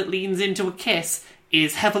dancing that leans into a kiss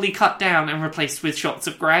is heavily cut down and replaced with shots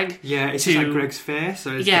of Greg. Yeah, it's just like Greg's face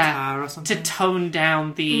or his guitar or something. To tone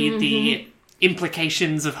down the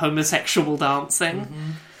implications of homosexual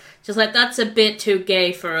dancing. Just like, that's a bit too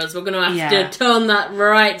gay for us. We're going to have to tone that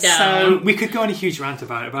right down. So, we could go on a huge rant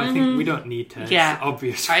about it, but I think we don't need to. Yeah.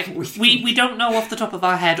 It's obvious. We don't know off the top of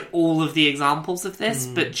our head all of the examples of this,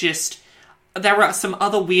 but just... There are some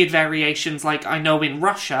other weird variations, like I know in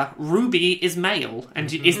Russia, Ruby is male,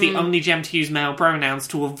 and is the only gem to use male pronouns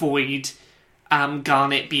to avoid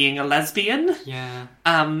Garnet being a lesbian. Yeah.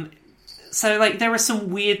 So, there are some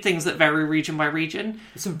weird things that vary region by region.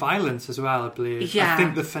 There's some violence as well, I believe. Yeah. I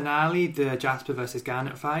think the finale, the Jasper versus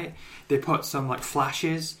Garnet fight, they put some,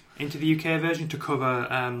 flashes into the UK version to cover,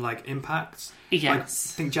 impacts.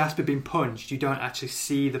 Yes. I think Jasper being punched, you don't actually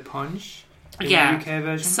see the punch. In the UK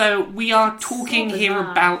version. So we are talking here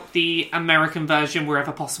about the American version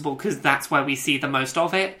wherever possible, because that's where we see the most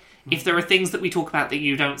of it. If there are things that we talk about that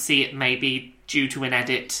you don't see, it may be due to an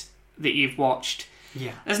edit that you've watched.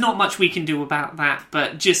 Yeah. There's not much we can do about that,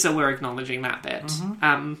 but just so we're acknowledging that bit.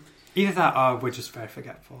 Either that or we're just very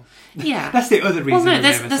forgetful. Yeah. That's the other reason. Well, no,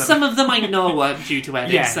 there's some of them I know weren't due to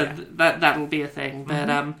edits, that'll be a thing.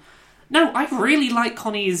 But, no, I really like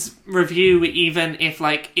Connie's review, even if,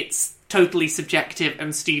 it's totally subjective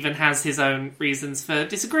and Stephen has his own reasons for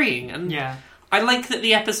disagreeing. And I like that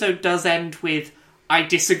the episode does end with, I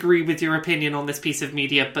disagree with your opinion on this piece of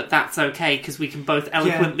media, but that's okay, because we can both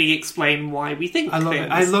eloquently explain why we think things.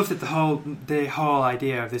 I love that the whole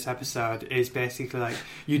idea of this episode is basically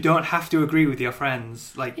you don't have to agree with your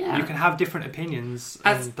friends. You can have different opinions,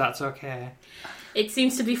 and that's okay. It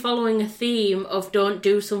seems to be following a theme of don't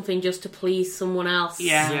do something just to please someone else.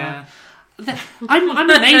 Yeah. I'm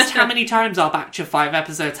amazed how many times our batch of 5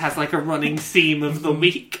 episodes has a running theme of the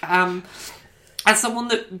week. As someone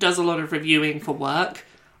that does a lot of reviewing for work,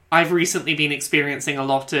 I've recently been experiencing a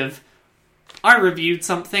lot of, I reviewed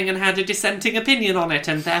something and had a dissenting opinion on it,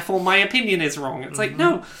 and therefore my opinion is wrong. It's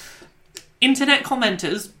no. Internet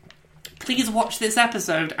commenters, please watch this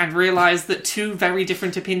episode and realise that 2 very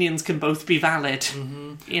different opinions can both be valid.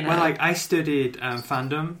 You know? Well, I studied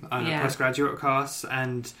fandom on a postgraduate course,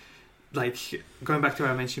 and going back to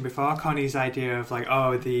what I mentioned before, Connie's idea of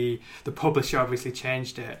the publisher obviously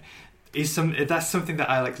changed it. that's something that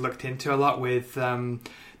I looked into a lot with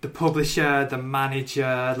the publisher, the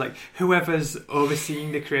manager, whoever's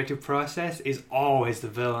overseeing the creative process is always the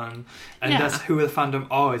villain, and that's who the fandom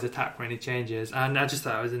always attack when it changes. And I just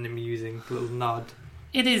thought it was an amusing little nod.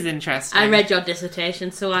 It is interesting. I read your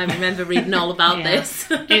dissertation, so I remember reading all about this.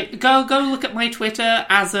 Go look at my Twitter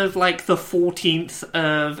as of the 14th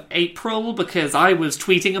of April, because I was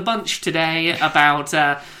tweeting a bunch today about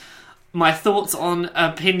my thoughts on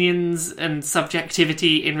opinions and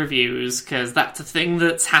subjectivity in reviews, because that's a thing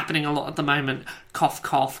that's happening a lot at the moment. Cough,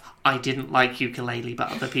 cough. I didn't like Yooka-Laylee,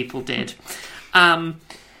 but other people did.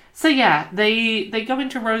 So yeah, they go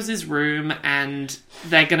into Rose's room and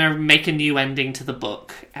they're going to make a new ending to the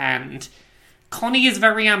book. And Connie is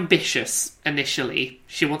very ambitious initially.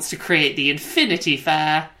 She wants to create the Infinity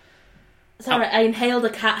Fair. Sorry, I inhaled a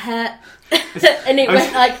cat hair and it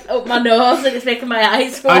went up my nose and it's making my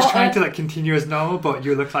eyes water. I was trying to continue as normal, but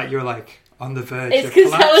you look like you're on the verge it's of because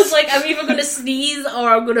collapse. I was I'm either going to sneeze or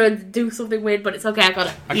I'm going to do something weird, but it's okay, I got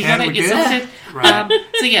it. Okay, You got it, you're sorted. Right.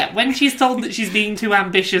 So yeah, when she's told that she's being too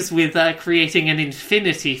ambitious with creating an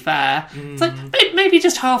Infinity Fair, it's maybe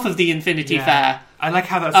just half of the Infinity Fair. I like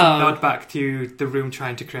how that's a nod back to the room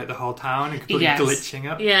trying to create the whole town and completely glitching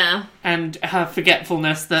up. Yeah. And her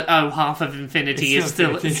forgetfulness that, half of Infinity It's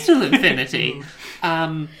is still Infinity.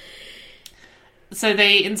 So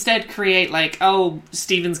they instead create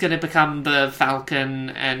Stephen's going to become the Falcon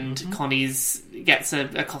and Connie's gets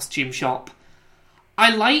a costume shop.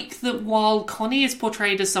 I like that while Connie is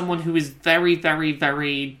portrayed as someone who is very, very,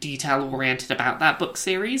 very detail-oriented about that book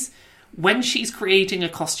series, when she's creating a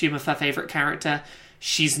costume of her favourite character,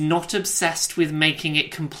 she's not obsessed with making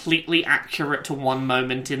it completely accurate to one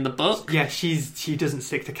moment in the book. Yeah, she doesn't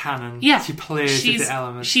stick to canon. Yeah. She plays with the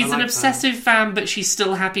elements. She's an obsessive fan, but she's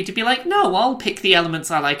still happy to be no, I'll pick the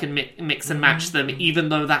elements I like and mix and match them, even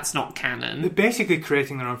though that's not canon. They're basically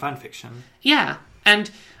creating their own fanfiction. Yeah,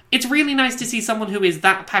 and it's really nice to see someone who is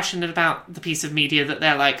that passionate about the piece of media that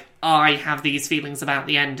they're I have these feelings about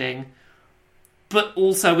the ending, but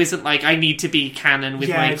also isn't I need to be canon with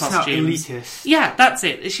my costumes. Not elitist. Yeah, that's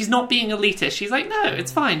it. She's not being elitist. She's no,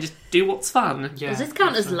 it's fine. Just do what's fun. Yeah, Does this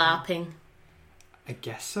count as LARPing? I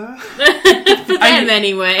guess so. For them,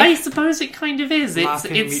 anyway. I suppose it kind of is.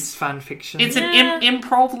 LARPing meets fanfiction. It's an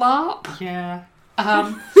improv LARP. Yeah.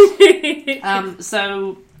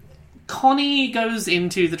 So Connie goes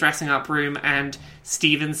into the dressing up room and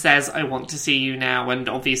Stephen says, I want to see you now, and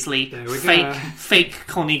obviously fake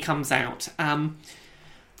Connie comes out.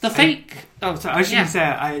 The fake... So I was just going to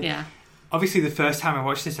say, obviously the first time I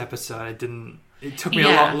watched this episode, it took me a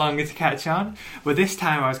lot longer to catch on, but this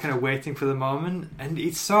time I was kind of waiting for the moment, and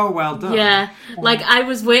it's so well done. Yeah, I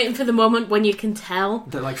was waiting for the moment when you can tell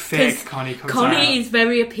that fake Connie comes out. Connie is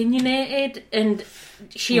very opinionated, and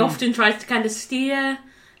she often tries to kind of steer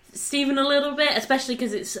Stephen a little bit, especially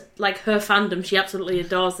because it's her fandom. She absolutely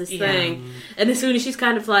adores this thing, and as soon as she's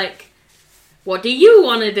kind of what do you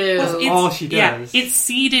want to do? That's all she does. Yeah, it's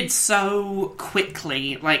seeded so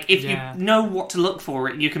quickly. If you know what to look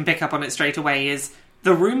for, you can pick up on it straight away. Is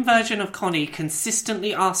the room version of Connie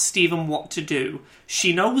consistently asks Stephen what to do.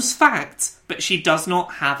 She knows facts, but she does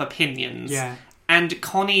not have opinions. Yeah. And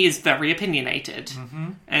Connie is very opinionated.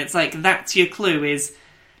 Mm-hmm. And it's that's your clue, is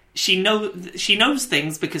she knows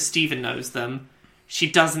things because Stephen knows them. She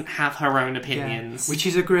doesn't have her own opinions. Yeah. Which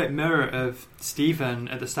is a great mirror of Stephen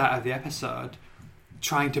at the start of the episode,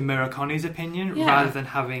 trying to mirror Connie's opinion rather than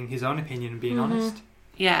having his own opinion and being honest.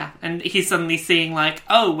 Yeah, and he's suddenly seeing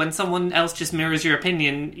when someone else just mirrors your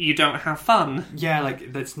opinion, you don't have fun. Yeah,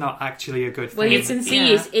 that's not actually a good thing. Well, you can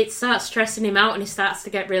see it starts stressing him out and he starts to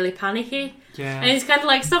get really panicky. Yeah. And he's kind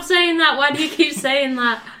of stop saying that, why do you keep saying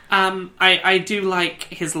that? I do like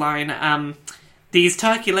his line, these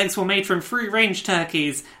turkey legs were made from free-range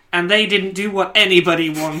turkeys, and they didn't do what anybody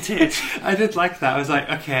wanted. I did like that. I was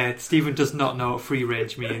okay, Stephen does not know what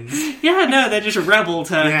free-range means. Yeah, no, they're just rebel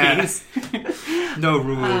turkeys. Yeah. No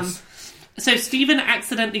rules. So Stephen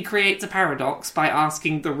accidentally creates a paradox by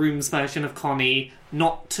asking the room's version of Connie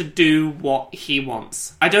not to do what he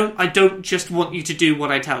wants. I don't just want you to do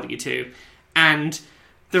what I tell you to. And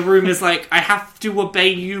the room is I have to obey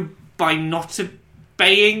you by not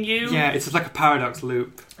obeying you. Yeah, it's a paradox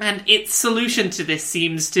loop. And its solution to this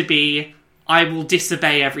seems to be, I will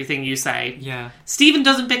disobey everything you say. Yeah. Stephen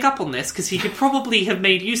doesn't pick up on this, because he could probably have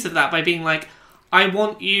made use of that by being I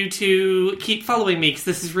want you to keep following me, because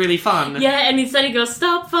this is really fun. Yeah, and instead he goes,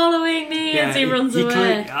 stop following me, as he runs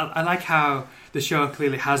away. I like how the show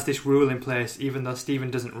clearly has this rule in place, even though Stephen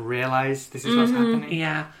doesn't realise this is what's happening.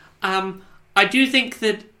 Yeah. I do think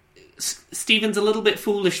that Stephen's a little bit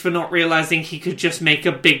foolish for not realising he could just make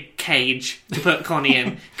a big cage to put Connie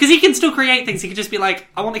in. Because he can still create things. He could just be like,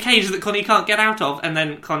 I want a cage that Connie can't get out of, and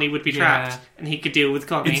then Connie would be trapped, and he could deal with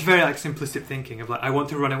Connie. It's very, like, simplistic thinking of, like, I want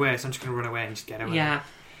to run away, so I'm just going to run away and just get away. Yeah.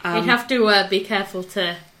 You'd have to be careful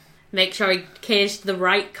to make sure he caged the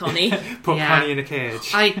right Connie. Put Connie in a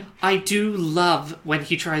cage. I do love when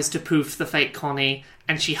he tries to poof the fake Connie,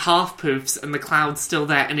 and she half poofs, and the cloud's still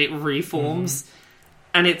there, and it reforms.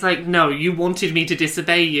 And it's like, no, you wanted me to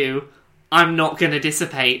disobey you. I'm not going to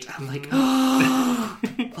dissipate. I'm like,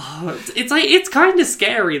 it's kind of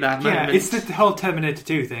scary, that moment. Yeah, it's the whole Terminator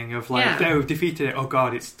 2 thing of, like, oh, defeated it, oh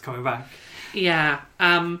god, it's coming back. Yeah.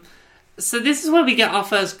 So this is where we get our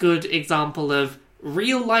first good example of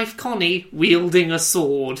real-life Connie wielding a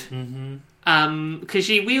sword. Because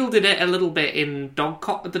she wielded it a little bit in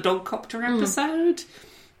the Dogcopter episode.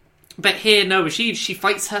 But here, no, she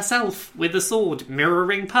fights herself with a sword,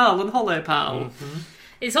 mirroring Pearl and Hollow Pearl.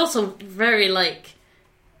 It's also very, like,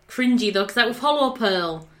 cringy, though, because like, with Hollow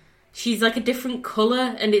Pearl, she's, like, a different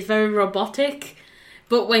colour, and it's very robotic.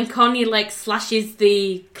 But when Connie, like, slashes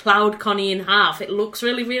the Cloud Connie in half, it looks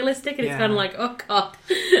really realistic, and it's kind of like, oh, God.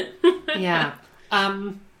 Yeah.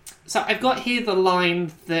 So I've got here the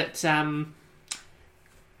line that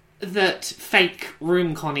that fake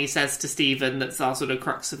room Connie says to Stephen, that's our sort of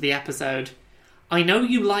crux of the episode. I know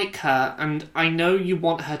you like her, and I know you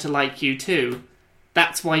want her to like you too.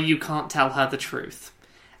 That's why you can't tell her the truth.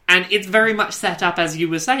 And it's very much set up, as you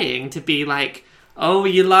were saying, to be like, oh,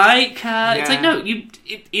 you like her? Yeah. It's like, no,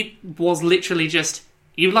 it was literally just,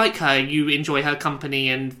 you like her, you enjoy her company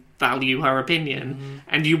and value her opinion,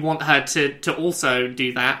 and you want her to also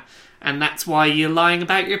do that. And that's why you're lying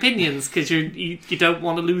about your opinions, because you don't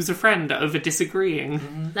want to lose a friend over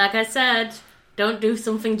disagreeing. Like I said, don't do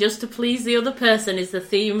something just to please the other person is the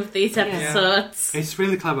theme of these episodes. Yeah. It's a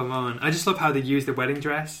really clever moment. I just love how they use the wedding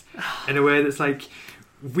dress in a way that's like,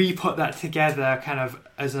 we put that together kind of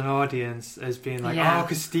as an audience as being like, oh,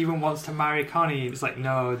 because Stephen wants to marry Connie. It's like,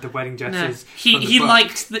 no, the wedding dress is he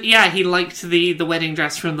liked the wedding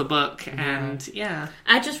dress from the book, and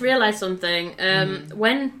I just realised something.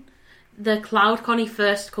 When the Cloud Connie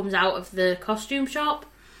first comes out of the costume shop,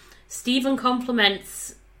 Stephen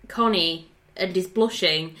compliments Connie and is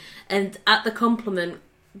blushing, and at the compliment,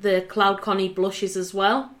 the Cloud Connie blushes as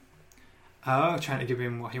well. Oh, trying to give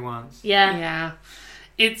him what he wants. Yeah.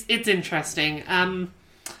 It's interesting.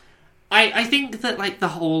 I think that, like, the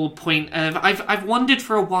whole point of I've wondered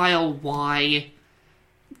for a while why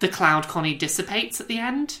the Cloud Connie dissipates at the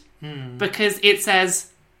end, because it says,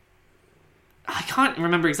 I can't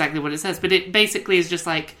remember exactly what it says, but it basically is just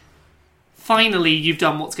like, finally you've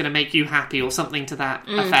done what's going to make you happy, or something to that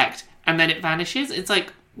effect, and then it vanishes. It's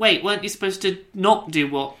like, wait, weren't you supposed to not do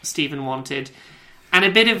what Stephen wanted? And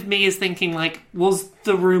a bit of me is thinking, like, was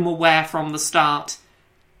the room aware from the start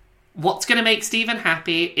what's going to make Stephen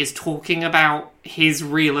happy is talking about his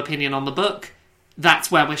real opinion on the book? That's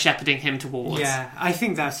where we're shepherding him towards. Yeah, I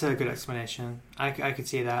think that's a good explanation. I could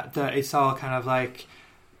see that it's all kind of like,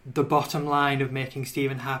 the bottom line of making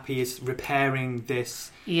Stephen happy is repairing this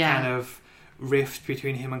kind of rift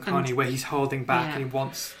between him and Connie, where he's holding back and he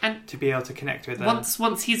wants to be able to connect with her.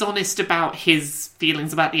 Once he's honest about his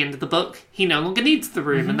feelings about the end of the book, he no longer needs the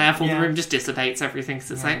room, and therefore the room just dissipates everything.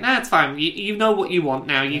 So it's like, it's fine. You know what you want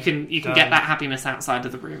now. You can get that happiness outside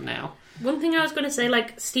of the room now. One thing I was going to say,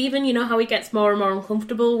 like, Stephen, you know how he gets more and more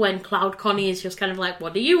uncomfortable when Cloud Connie is just kind of like,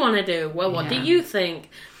 what do you want to do? Well, what do you think?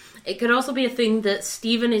 It could also be a thing that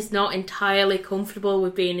Stephen is not entirely comfortable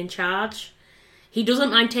with being in charge. He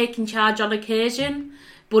doesn't mind taking charge on occasion,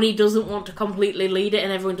 but he doesn't want to completely lead it,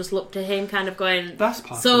 and everyone just look to him kind of going, that's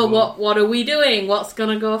possible. So what are we doing? What's going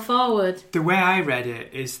to go forward? The way I read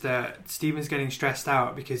it is that Stephen's getting stressed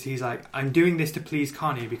out because he's like, I'm doing this to please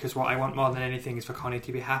Connie because what I want more than anything is for Connie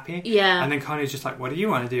to be happy. Yeah. And then Connie's just like, what do you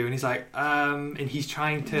want to do? And he's like, and he's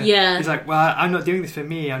trying to... Yeah. He's like, well, I'm not doing this for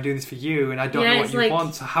me, I'm doing this for you, and I don't know what you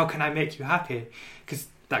want, so how can I make you happy? Because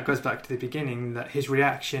that goes back to the beginning, that his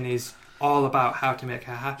reaction is all about how to make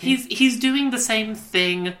her happy. He's doing the same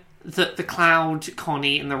thing that the Cloud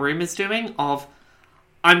Connie in the room is doing, of,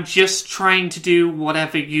 I'm just trying to do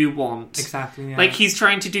whatever you want. Exactly, yeah. Like, he's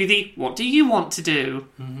trying to do the, what do you want to do?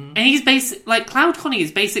 And he's like, Cloud Connie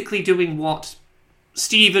is basically doing what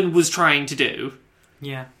Stephen was trying to do.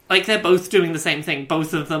 Yeah. Like, they're both doing the same thing.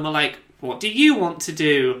 Both of them are like, what do you want to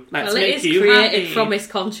do? Let's make you happy. It is created from his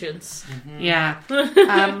conscience. Yeah.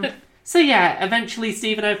 So yeah, eventually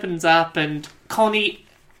Stephen opens up and Connie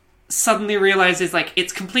suddenly realises, like,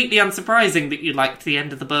 it's completely unsurprising that you liked the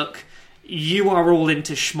end of the book. You are all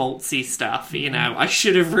into schmaltzy stuff, you know. I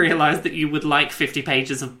should have realised that you would like 50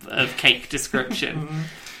 pages of cake description.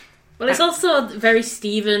 Well, it's also very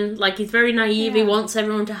Stephen. Like, he's very naive. He Yeah. wants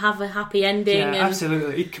everyone to have a happy ending. Yeah, and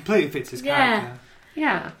absolutely. It completely fits his Yeah. character.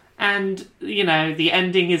 Yeah. And, you know, the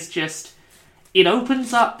ending is just... It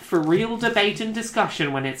opens up for real debate and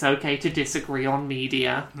discussion when it's okay to disagree on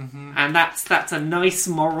media. Mm-hmm. And that's a nice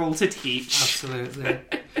moral to teach. Absolutely.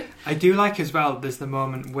 I do like as well, there's the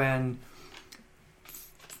moment when,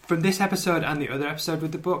 from this episode and the other episode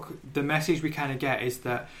with the book, the message we kind of get is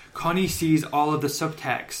that Connie sees all of the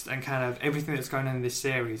subtext and kind of everything that's going on in this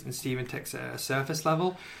series, and Stephen takes it at a surface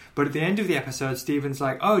level. But at the end of the episode, Stephen's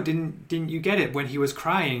like, "Oh, didn't you get it when he was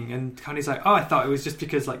crying?" And Connie's like, "Oh, I thought it was just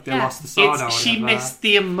because like they lost the sword or whatever." She missed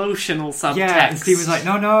the emotional subtext. Yeah, and Stephen's like,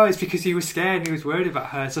 no, it's because he was scared and he was worried about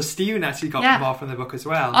her. So Stephen actually got more from the book as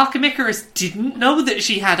well. Arkham Icarus didn't know that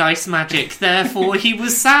she had ice magic, therefore he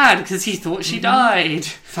was sad because he thought she died.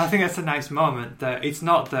 So I think that's a nice moment, that it's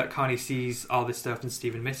not that Connie sees all this stuff and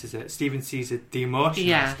Stephen misses it. Stephen sees it, the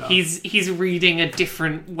emotional stuff. He's reading a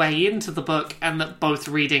different way into the book, and that both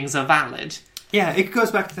readings are valid. Yeah, it goes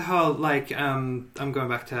back to the whole, like, I'm going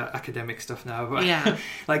back to academic stuff now, but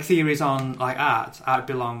like theories on like art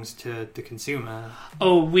belongs to the consumer.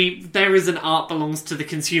 There is an art belongs to the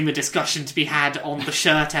consumer discussion to be had on the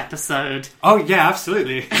shirt episode. Oh yeah,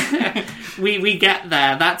 absolutely. we get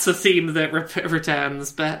there. That's a theme that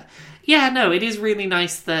returns. But yeah, no, it is really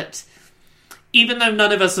nice that even though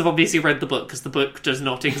none of us have obviously read the book because the book does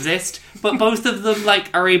not exist, but both of them like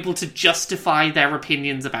are able to justify their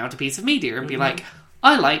opinions about a piece of media and be like,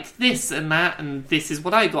 I like this and that, and this is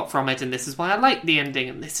what I got from it, and this is why I liked the ending,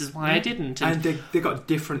 and this is why I didn't. And they got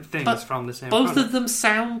different things from the same Both product. of them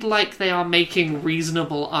sound like they are making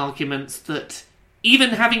reasonable arguments that,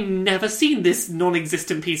 even having never seen this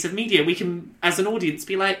non-existent piece of media, we can, as an audience,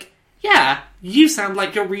 be like, yeah, you sound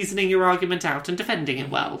like you're reasoning your argument out and defending it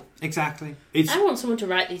well. Exactly. I want someone to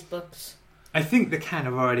write these books. I think they kind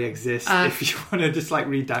of already exist if you want to just like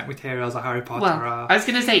read Dark Materials or Harry Potter. Well, I was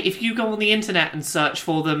going to say, if you go on the internet and search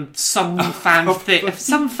for them, some fanfic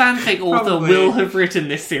author Probably. will have written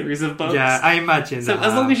this series of books. Yeah, I imagine So that.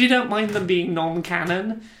 as long as you don't mind them being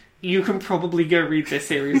non-canon, you can probably go read this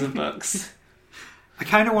series of books. I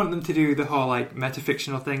kind of want them to do the whole like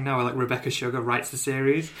metafictional thing now, where like Rebecca Sugar writes the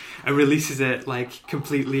series and releases it like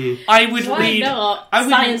completely. I would Why read. not? I would,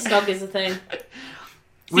 Science Dog is a thing.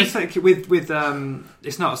 Well, it's like with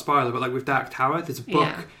it's not a spoiler, but like with Dark Tower, there's a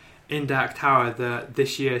book in Dark Tower that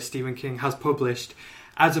this year Stephen King has published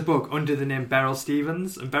as a book under the name Beryl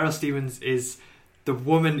Stevens, and Beryl Stevens is the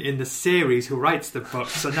woman in the series who writes the book.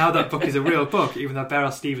 So now that book is a real book, even though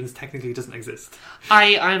Beryl Stevens technically doesn't exist.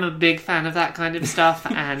 I'm a big fan of that kind of stuff,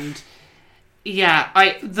 and yeah,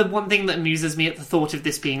 the one thing that amuses me at the thought of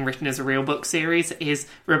this being written as a real book series is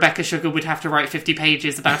Rebecca Sugar would have to write 50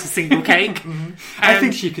 pages about a single cake. I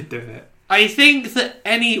think she could do it. I think that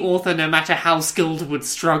any author, no matter how skilled, would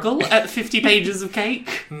struggle at 50 pages of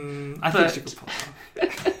cake. I think she could pull it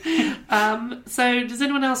off. So, does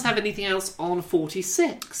anyone else have anything else on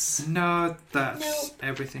 46? No, that's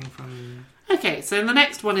everything from... Okay, so the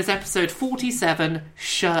next one is episode 47,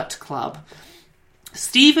 Shirt Club.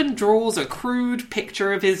 Stephen draws a crude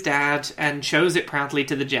picture of his dad and shows it proudly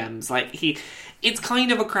to the Gems. It's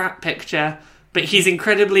kind of a crap picture, but he's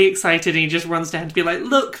incredibly excited and he just runs down to be like,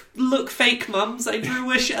 look, fake mums, I drew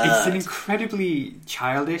a shirt. It's an incredibly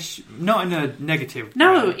childish, not in a negative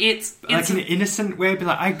No, way. it's like an innocent way, be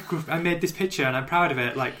like, I made this picture and I'm proud of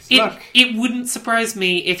it. Like, look. It wouldn't surprise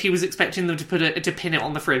me if he was expecting them to pin it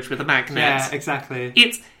on the fridge with a magnet. Yeah, exactly.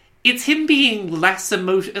 It's him being less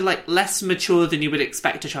mature than you would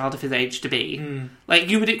expect a child of his age to be. Like,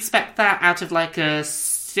 you would expect that out of like a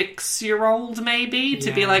 6-year-old maybe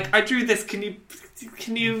to be like, I drew this. Can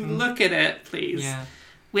you look at it, please? Yeah.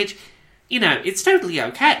 Which, it's totally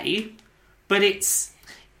okay, but it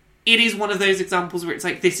is one of those examples where it's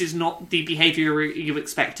like, this is not the behaviour you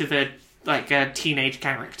expect of a teenage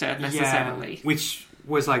character necessarily. Yeah, which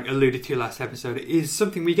was like alluded to last episode. It is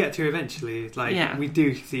something we get to eventually. We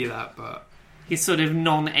do see that, but his sort of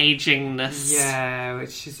non-agingness. Yeah,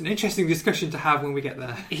 which is an interesting discussion to have when we get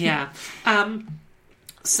there. Yeah.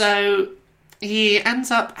 So he ends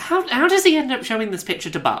up. How does he end up showing this picture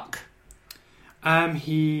to Buck?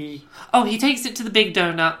 He takes it to the Big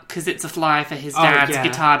Donut because it's a flyer for his dad's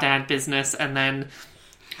guitar dad business, and then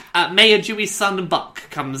Mayor Dewey's son Buck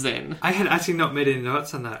comes in. I had actually not made any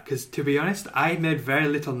notes on that because, to be honest, I made very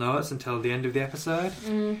little notes until the end of the episode.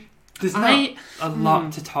 There's not a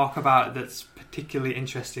lot to talk about that's particularly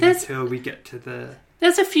interesting until we get to the...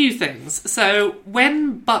 There's a few things. So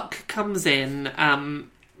when Buck comes in,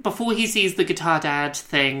 before he sees the guitar dad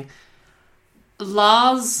thing,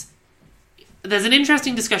 Lars there's an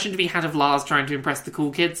interesting discussion to be had of Lars trying to impress the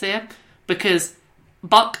cool kids here, because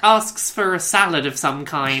Buck asks for a salad of some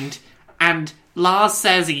kind, and Lars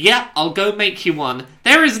says, yeah, I'll go make you one.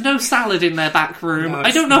 There is no salad in their back room. No,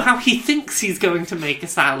 I don't know how he thinks he's going to make a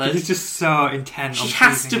salad. He's just so intent on He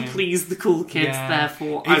has pleasing to him. please the cool kids, Yeah.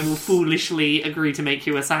 therefore I It's- will foolishly agree to make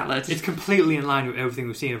you a salad. It's completely in line with everything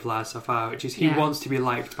we've seen of Lars so far, which is he Yeah. wants to be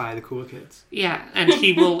liked by the cool kids. Yeah, and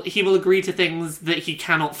he will agree to things that he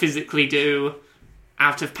cannot physically do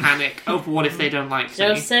out of panic of what if they don't like me.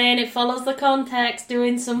 Just saying, it follows the context,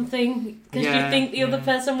 doing something because Yeah, you think the other yeah.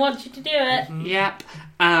 person wants you to do it. Yep.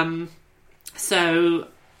 So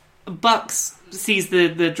Bucks sees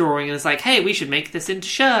the drawing and is like, hey, we should make this into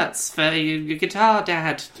shirts for your guitar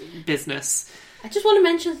dad business. I just want to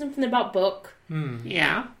mention something about Buck.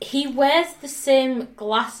 Yeah. He wears the same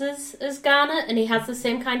glasses as Garnet, and he has the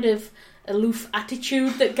same kind of aloof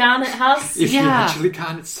attitude that Garnet has. If you Yeah. actually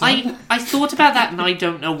can't son. I thought about that and I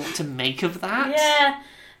don't know what to make of that. Yeah,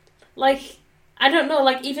 like, I don't know,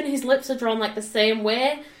 like, even his lips are drawn, like, the same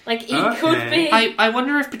way. Like, he Okay. could be... I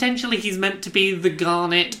wonder if potentially he's meant to be the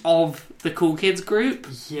Garnet of the Cool Kids group.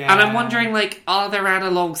 Yeah. And I'm wondering, like, are there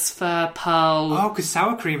analogues for Pearl? Oh, because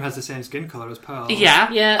Sour Cream has the same skin colour as Pearl.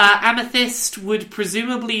 Yeah. Yeah. Amethyst would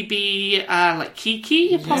presumably be, like,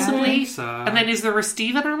 Kiki, I possibly. think so. And then is there a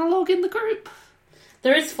Steven analogue in the group?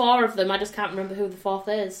 There is 4 of them, I just can't remember who the 4th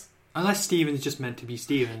is. Unless Steven's just meant to be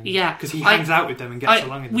Steven. Yeah. Because he hangs out with them and gets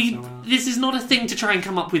along with them so well. This is not a thing to try and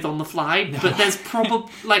come up with on the fly, but there's probably...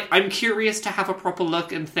 like, I'm curious to have a proper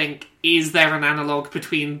look and think, is there an analogue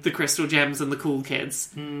between the Crystal Gems and the Cool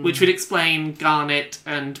Kids? Which would explain Garnet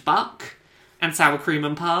and Buck, and Sour Cream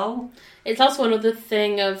and Pearl. It's also another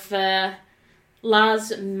thing of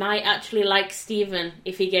Lars might actually like Steven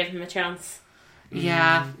if he gave him a chance.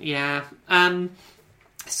 Yeah.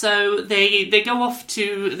 So they go off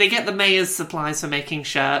to... They get the mayor's supplies for making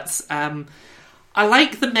shirts. I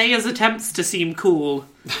like the mayor's attempts to seem cool.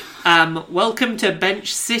 Welcome to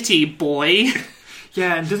Bench City, boy.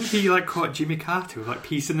 Yeah, and doesn't he like quote Jimmy Carter with like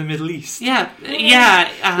peace in the Middle East? Yeah.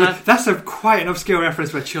 That's quite an obscure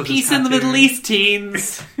reference where children. Peace in the Middle East,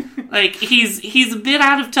 teens. Like, he's a bit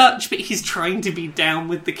out of touch, but he's trying to be down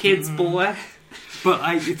with the kids, boy. But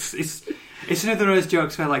it's another of those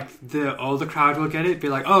jokes where like the older crowd will get it, be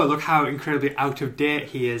like, oh, look how incredibly out of date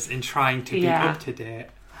he is in trying to be up to date.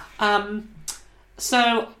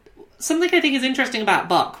 So, something I think is interesting about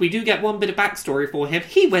Buck, we do get one bit of backstory for him.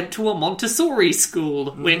 He went to a Montessori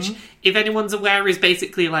school, which, if anyone's aware, is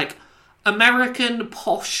basically like American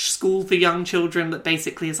posh school for young children that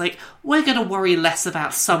basically is like, we're going to worry less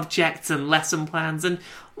about subjects and lesson plans and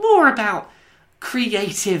more about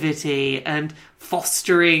creativity and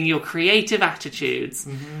fostering your creative attitudes.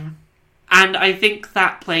 And I think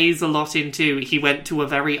that plays a lot into he went to a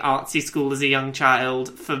very artsy school as a young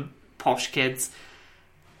child for posh kids.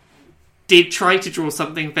 Did try to draw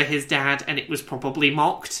something for his dad and it was probably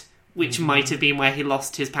mocked, which might have been where he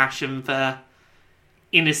lost his passion for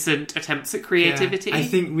innocent attempts at creativity. Yeah, I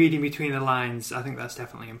think reading between the lines, I think that's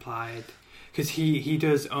definitely implied. Because he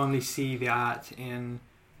does only see the art in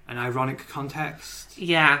an ironic context.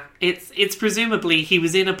 Yeah, it's presumably he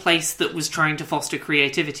was in a place that was trying to foster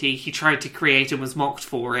creativity. He tried to create and was mocked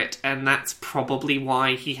for it, and that's probably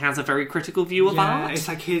why he has a very critical view of art. It's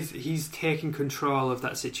like he's taking control of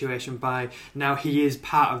that situation by now he is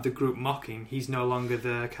part of the group mocking. He's no longer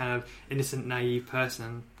the kind of innocent, naive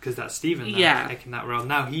person, because that's Steven taking that role.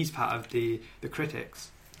 Now he's part of the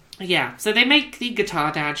critics. Yeah, so they make the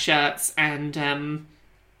Guitar Dad shirts, and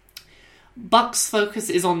Buck's focus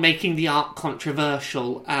is on making the art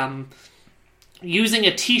controversial, using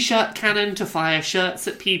a t-shirt cannon to fire shirts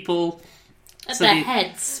at people. At their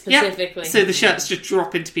heads, specifically. Yeah, so the shirts just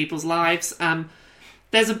drop into people's lives.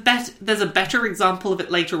 There's a better example of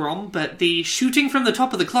it later on, but the shooting from the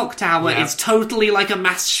top of the clock tower is totally like a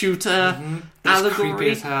mass shooter allegory.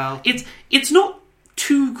 Creepy as hell. It's not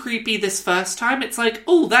too creepy this first time. It's like,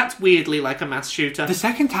 oh, that's weirdly like a mass shooter. The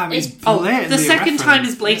second time is blatantly the second time reference.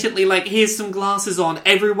 is blatantly like, here's some glasses on,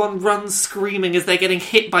 everyone runs screaming as they're getting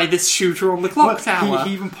hit by this shooter on the clock tower.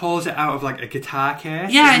 He even pulls it out of like a guitar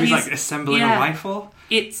case. Yeah, he's like assembling a rifle.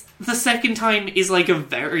 It's the second time is like a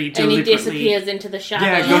very And deliberately... he disappears into the shadows.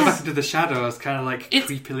 Yeah, it goes back into the shadows, kind of like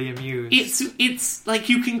creepily amused. It's like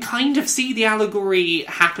you can kind of see the allegory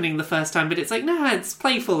happening the first time, but it's like, no, it's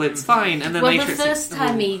playful, it's fine. And then Well, later the first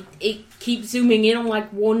time it keeps zooming in on like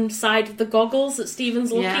one side of the goggles that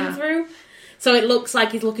Steven's looking through. So it looks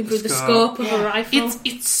like he's looking through the scope of a rifle.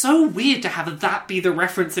 It's so weird to have that be the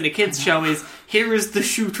reference in a kid's show is, here is the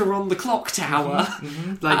shooter on the clock tower.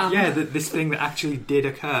 This thing that actually did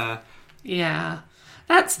occur. Yeah.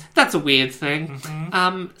 That's a weird thing.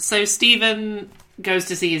 Mm-hmm. So Stephen goes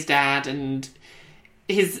to see his dad, and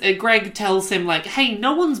his Greg tells him, like, hey,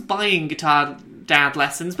 no one's buying guitar dad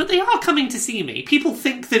lessons, but they are coming to see me. People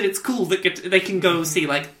think that it's cool that they can go see,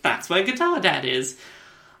 like, that's where guitar dad is.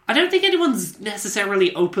 I don't think anyone's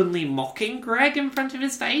necessarily openly mocking Greg in front of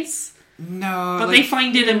his face. No. But they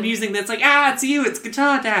find it amusing that it's like, it's you, it's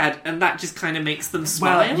guitar dad. And that just kind of makes them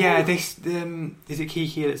smile. Well, yeah, is it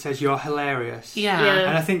Kiki that says you're hilarious? Yeah.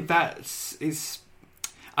 And I think is.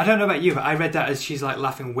 I don't know about you, but I read that as she's like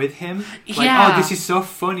laughing with him. Like, Yeah. oh, this is so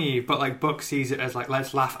funny, but like Buck sees it as like,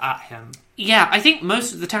 let's laugh at him. Yeah, I think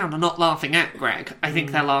most of the town are not laughing at Greg. I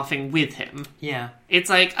think they're laughing with him. Yeah. It's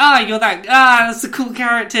like, you're that's a cool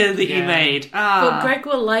character that you made. But Greg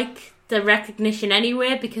will like the recognition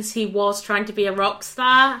anyway because he was trying to be a rock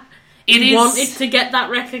star. He wanted to get that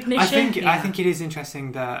recognition. I think it is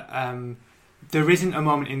interesting that there isn't a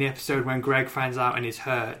moment in the episode when Greg finds out and is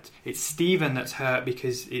hurt. It's Stephen that's hurt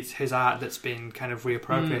because it's his art that's been kind of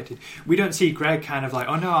reappropriated. We don't see Greg kind of like,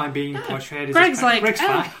 oh no, I'm being portrayed as Greg's like, Greg's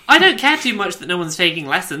fine. I don't care too much that no one's taking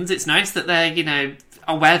lessons. It's nice that they're,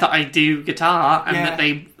 aware that I do guitar and that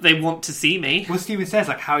they want to see me. Well, Stephen says,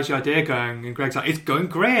 like, how's your day going? And Greg's like, it's going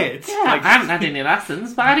great. Yeah, like, I haven't had any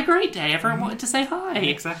lessons, but I had a great day. Everyone wanted to say hi.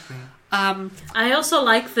 Exactly. I also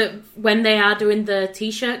like that when they are doing the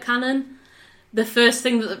t-shirt canon, the first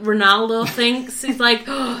thing that Ronaldo thinks is like,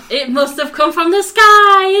 it must have come from the sky,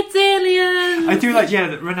 it's aliens! I do like,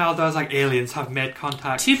 that Ronaldo's like, aliens have made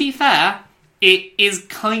contact. To be fair, it is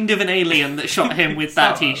kind of an alien that shot him with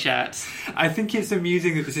that t-shirt. I think it's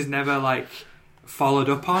amusing that this is never, like, followed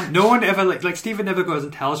up on. No one ever, like Stephen never goes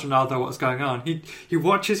and tells Ronaldo what's going on. He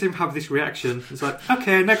watches him have this reaction. It's like,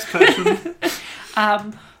 okay, next person.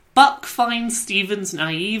 Buck finds Stephen's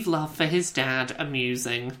naive love for his dad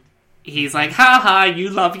amusing. He's like, ha, you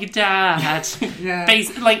love your dad. Yeah.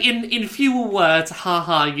 Like, in fewer words,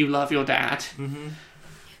 ha, you love your dad. Mm-hmm.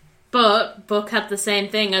 But Buck had the same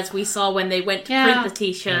thing as we saw when they went to print the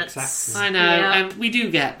t-shirts. Exactly. I know, and we do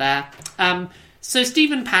get there. So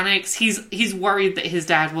Stephen panics. He's worried that his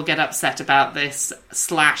dad will get upset about this,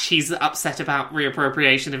 / he's upset about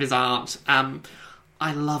reappropriation of his art.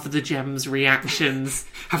 I love the Gems reactions.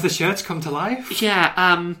 Have the shirts come to life?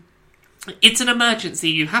 Yeah, it's an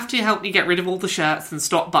emergency. You have to help me get rid of all the shirts and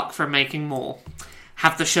stop Buck from making more.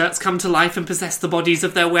 Have the shirts come to life and possess the bodies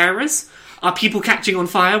of their wearers? Are people catching on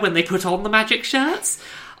fire when they put on the magic shirts?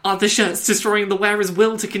 Are the shirts destroying the wearer's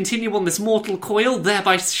will to continue on this mortal coil,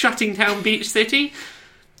 thereby shutting down Beach City?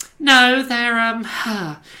 No,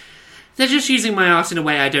 they're just using my art in a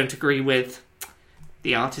way I don't agree with.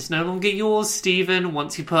 The art is no longer yours, Stephen.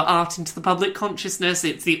 Once you put art into the public consciousness,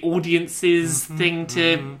 it's the audience's thing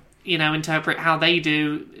to, interpret how they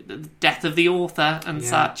do the death of the author and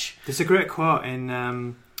such. There's a great quote in...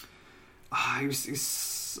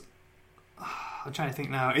 I'm trying to think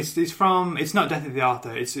now. It's not Death of the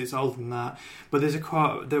Author. It's older than that. But there's a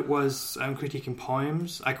quote that was critiquing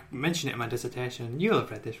poems. I mentioned it in my dissertation. You'll have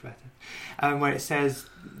read this, Retta. Where it says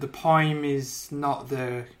the poem is not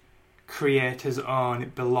the creator's own.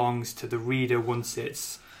 It belongs to the reader once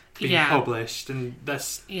it's been published, and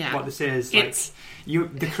that's what this is. Like,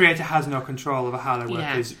 the creator has no control over how their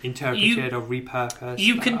work is interpreted or repurposed.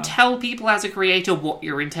 You can tell people as a creator what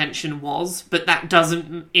your intention was, but that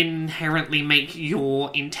doesn't inherently make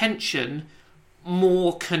your intention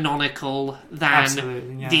more canonical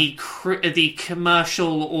than the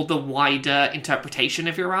commercial or the wider interpretation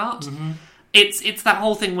of your art. Mm-hmm. It's that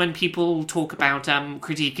whole thing when people talk about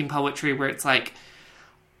critiquing poetry, where it's like,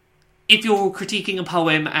 if you're critiquing a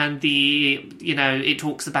poem and it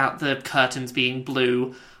talks about the curtains being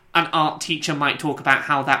blue, an art teacher might talk about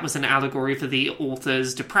how that was an allegory for the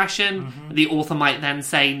author's depression. Mm-hmm. The author might then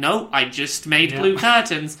say, no, I just made blue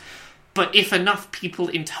curtains. But if enough people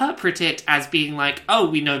interpret it as being like, oh,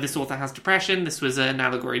 we know this author has depression, this was an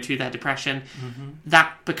allegory to their depression,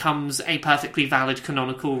 that becomes a perfectly valid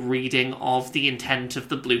canonical reading of the intent of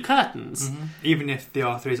the blue curtains. Mm-hmm. Even if the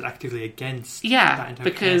author is actively against that interpretation.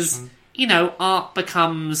 Because, art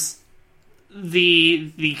becomes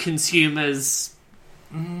the consumer's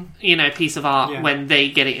piece of art when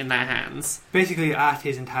they get it in their hands. Basically, art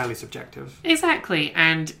is entirely subjective. Exactly,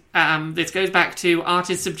 and this goes back to art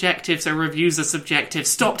is subjective, so reviews are subjective.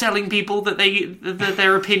 Stop telling people that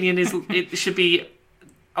their opinion it should be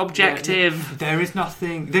objective. There's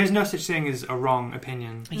no such thing as a wrong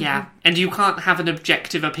opinion. Yeah, and you can't have an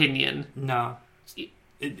objective opinion. No.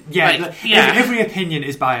 Every opinion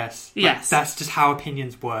is bias. Yes. That's just how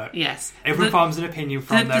opinions work. Yes. Everyone forms an opinion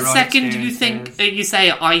from their own experiences. The second you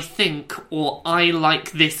say, I think, or I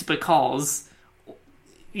like this because,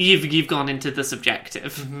 you've gone into the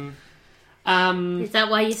subjective. Mm-hmm. Is that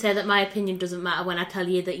why you say that my opinion doesn't matter when I tell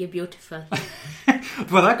you that you're beautiful?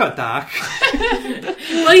 Well, that got dark.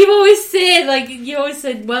 Well, you always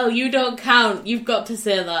said, well, you don't count. You've got to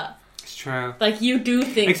say that. It's true. Like, you do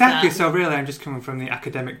think Exactly, that. so really I'm just coming from the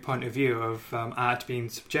academic point of view of art being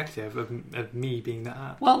subjective, of me being the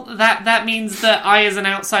art. Well, that means that I, as an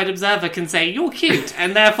outside observer, can say, you're cute,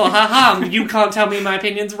 and therefore, ha-ha, you can't tell me my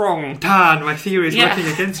opinion's wrong. Darn, my theory is Yeah.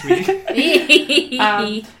 working against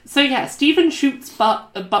me. So yeah, Stephen shoots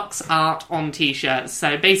Buck's art on t-shirts.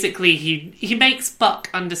 So basically he makes Buck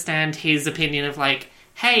understand his opinion of like,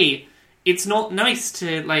 hey, it's not nice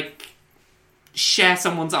to like share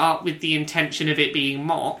someone's art with the intention of it being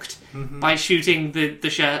mocked by shooting the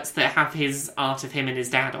shirts that have his art of him and his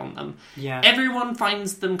dad on them. Yeah. Everyone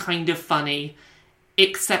finds them kind of funny,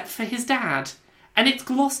 except for his dad. And it's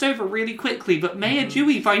glossed over really quickly, but Mayor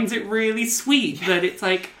Dewey finds it really sweet that it's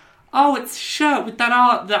like, oh, it's a shirt with that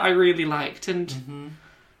art that I really liked, and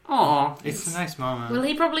aw, It's a nice moment. Well,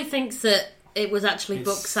 he probably thinks that it was actually It's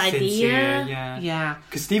Buck's sincere, idea. yeah.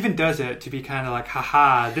 Because Stephen does it to be kind of like,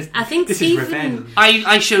 haha, I think this Stephen- is revenge.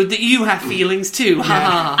 I showed that you have feelings too.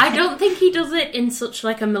 Haha. I don't think he does it in such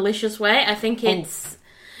like a malicious way. I think it's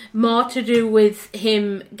more to do with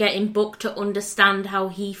him getting Buck to understand how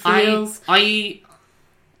he feels.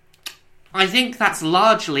 I think that's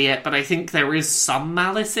largely it, but I think there is some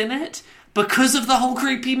malice in it because of the whole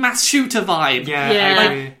creepy mass shooter vibe. Yeah, Yeah. I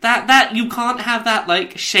agree. That you can't have that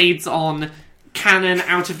like shades on cannon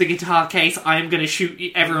out of the guitar case, I am going to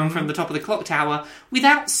shoot everyone from the top of the clock tower,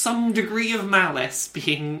 without some degree of malice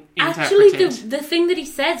being Actually, interpreted. the thing that he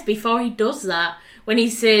says before he does that, when he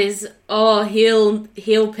says, "Oh, he'll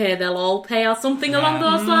pay, they'll all pay," or something along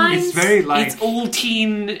those lines. It's very like... It's all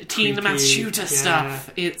teen creepy, mass shooter yeah. stuff.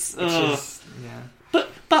 It's just, yeah. But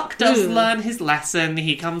Buck does Ooh. learn his lesson.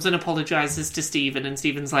 He comes and apologises to Stephen, and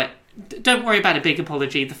Stephen's like, don't worry about a big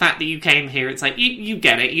apology. The fact that you came here, it's like, you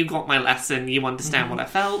get it. You got my lesson. You understand what I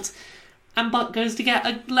felt. And Buck goes to get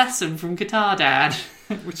a lesson from Guitar Dad.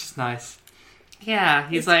 Which is nice. Yeah,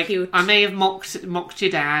 he's It's like, cute. I may have mocked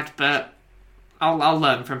your dad, but I'll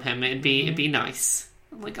learn from him. It'd be nice.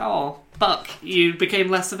 I'm like, oh, Buck, you became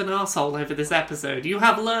less of an arsehole over this episode. You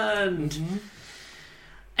have learned.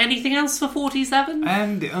 Anything else for 47?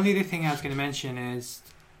 The only other thing I was going to mention is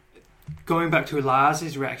going back to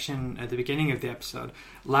Lars's reaction at the beginning of the episode.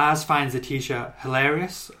 Lars finds the t-shirt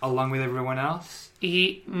hilarious along with everyone else,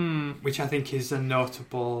 which I think is a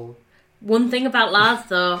notable... One thing about Lars,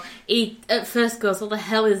 though, he at first goes, "What the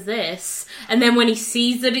hell is this?" And then when he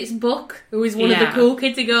sees that it's Buck, who is one of the Yeah. cool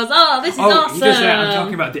kids, he goes, "Oh, this is Oh, awesome!" he does that. I'm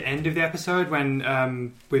talking about the end of the episode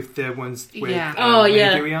when with the ones with Yeah. Oh,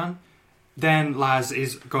 yeah. Dewey on. Then Lars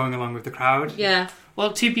is going along with the crowd. Yeah.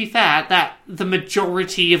 Well, to be fair, that the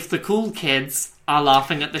majority of the cool kids are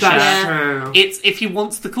laughing at the That's shirt. true. It's if he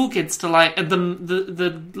wants the cool kids to like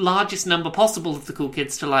the largest number possible of the cool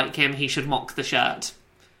kids to like him, he should mock the shirt.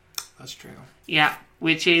 That's true. Yeah,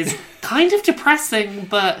 which is kind of depressing,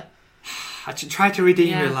 but I should try to redeem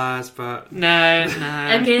Yeah. you, Lars, but... no.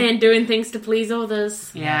 Again, doing things to please others.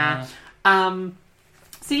 Yeah.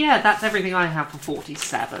 So yeah, that's everything I have for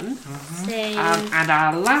 47. Same. And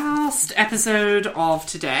our last episode of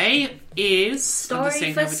today is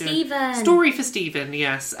Story for Stephen. Story for Stephen,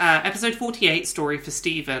 yes. Episode 48, Story for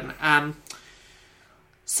Stephen.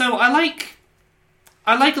 So I like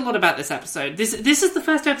a lot about this episode. This is the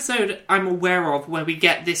first episode I'm aware of where we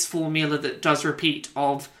get this formula that does repeat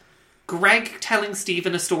of Greg telling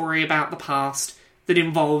Stephen a story about the past that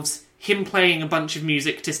involves him playing a bunch of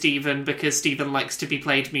music to Stephen because Stephen likes to be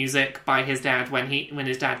played music by his dad when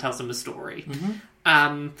his dad tells him a story.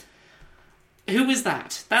 Who is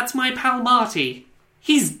that? That's my pal Marty.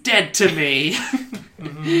 He's dead to me.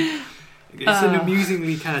 It's an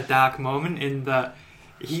amusingly kind of dark moment in that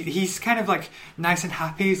he's kind of like nice and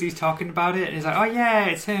happy as he's talking about it, and he's like, "Oh yeah,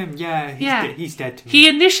 it's him. Yeah, he's dead to me." He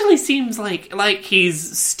initially seems like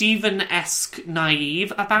he's Stephen-esque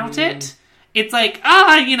naive about it. It's like,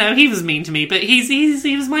 he was mean to me, but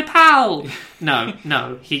he was my pal.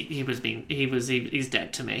 No, he was mean. He's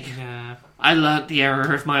dead to me. Yeah. I learnt the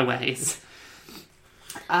error of my ways.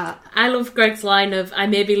 I love Greg's line of, "I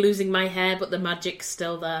may be losing my hair, but the magic's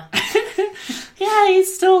still there." Yeah, he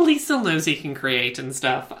still knows he can create and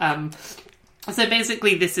stuff. So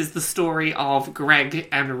basically, this is the story of Greg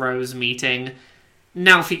and Rose meeting,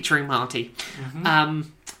 now featuring Marty.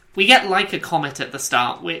 We get Like a Comet at the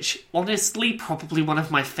start, which, honestly, probably one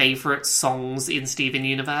of my favourite songs in Steven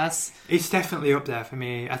Universe. It's definitely up there for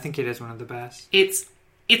me. I think it is one of the best. It's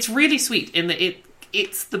really sweet in that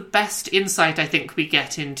it's the best insight I think we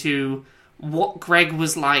get into what Greg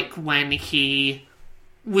was like when he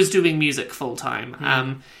was doing music full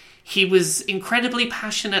time. He was incredibly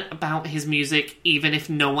passionate about his music, even if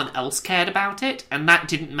no one else cared about it, and that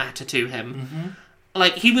didn't matter to him.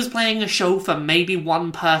 Like, he was playing a show for maybe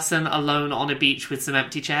one person alone on a beach with some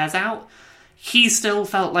empty chairs out. He still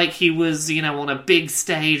felt like he was, on a big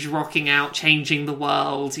stage, rocking out, changing the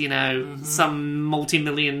world, some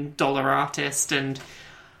multi-million-dollar artist, and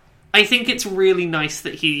I think it's really nice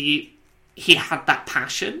that he had that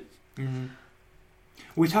passion.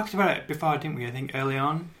 We talked about it before, didn't we? I think early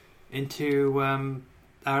on into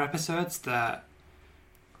our episodes that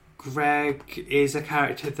Greg is a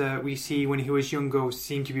character that we see when he was younger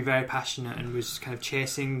seemed to be very passionate and was kind of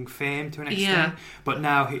chasing fame to an extent. But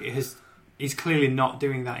now he's clearly not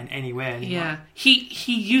doing that in any way anymore. Yeah.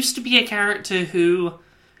 He used to be a character who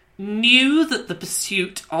knew that the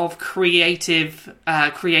pursuit of creative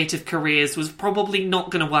careers was probably not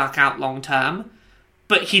going to work out long term,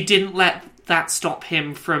 but he didn't let that stop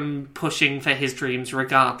him from pushing for his dreams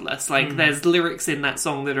regardless. Like, there's lyrics in that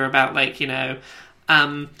song that are about, like, he talks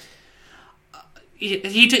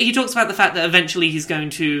about the fact that eventually he's going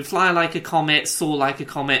to fly like a comet, soar like a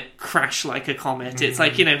comet, crash like a comet. It's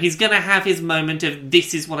like, he's going to have his moment of,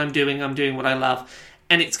 this is what I'm doing what I love,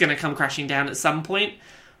 and it's going to come crashing down at some point.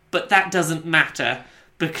 But that doesn't matter,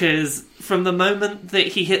 because from the moment that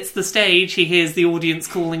he hits the stage, he hears the audience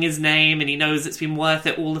calling his name, and he knows it's been worth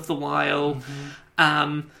it all of the while.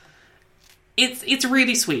 It's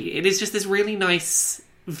really sweet. It is just this really nice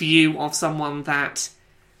view of someone that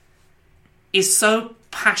is so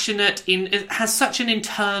passionate, has such an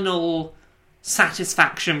internal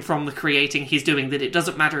satisfaction from the creating he's doing that it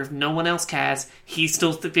doesn't matter if no one else cares. He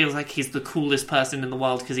still feels like he's the coolest person in the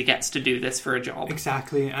world because he gets to do this for a job.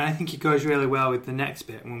 Exactly, and I think it goes really well with the next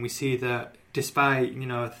bit when we see that despite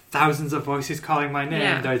thousands of voices calling my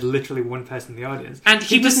name, there's literally one person in the audience, and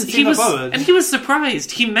he was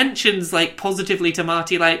surprised. He mentions, like, positively to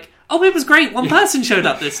Marty, like, oh, it was great, one person showed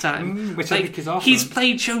up this time. Which, like, I think is awesome. He's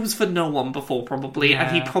played shows for no one before, probably,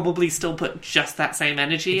 and he probably still put just that same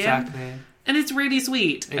energy in. And it's really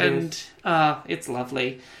sweet, it's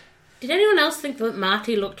lovely. Did anyone else think that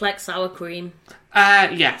Marty looked like sour cream?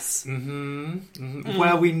 Yes.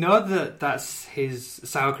 Well, we know that that's his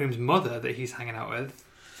sour cream's mother that he's hanging out with.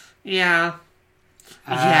 Yeah.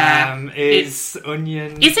 Is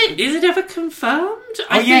Onion... Is it ever confirmed?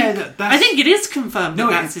 I think it is confirmed that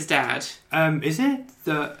that's his dad. Is it?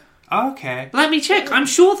 Oh, okay. Let me check. I'm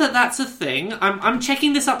sure that that's a thing. I'm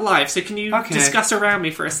checking this up live, so can you discuss around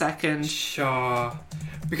me for a second? Sure.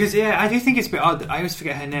 Because, I do think it's a bit odd. I always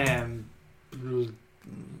forget her name.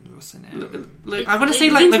 What's her name? I want to say,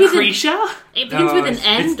 like, Lucretia? It begins with an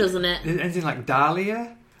N, doesn't it? It ends in, like,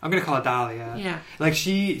 Dahlia. I'm going to call her Dahlia. Yeah. Like,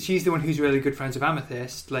 she's the one who's really good friends with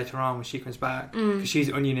Amethyst later on when she comes back. Because she's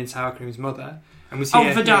Onion and Sour Cream's mother. And we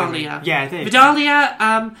see Vidalia. Yeah, I think.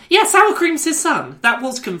 Vidalia, Sour Cream's his son. That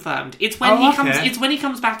was confirmed. It's when he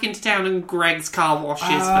comes back into town and Greg's car washes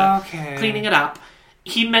for cleaning it up.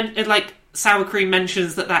 He Sour Cream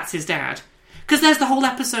mentions that that's his dad. Because there's the whole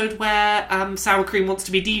episode where Sour Cream wants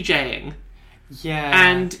to be DJing. Yeah.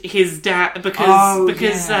 And his dad,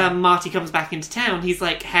 because Marty comes back into town, he's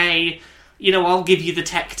like, hey, I'll give you the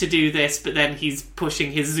tech to do this, but then he's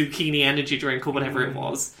pushing his zucchini energy drink or whatever it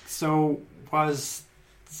was. So, was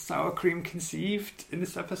Sour Cream conceived in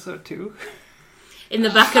this episode too? In the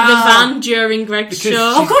back of the van during Greg's show.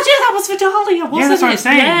 Oh god, that was Vidalia, wasn't it? Yeah, that's what I'm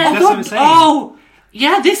saying. Yeah. That's what I'm saying. Oh,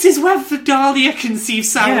 yeah, this is where Vidalia conceived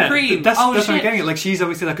Sour Cream. That's what I'm getting at. Like, she's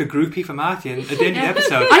obviously like a groupie for Marty, and at the end of the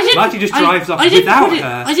episode, Marty just drives off without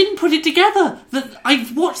her. I didn't put it together.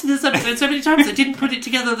 I've watched this episode so many times, I didn't put it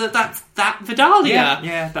together that's Vidalia.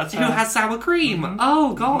 Yeah, that's who has Sour Cream.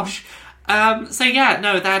 Oh gosh. This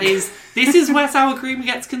is where Sour Cream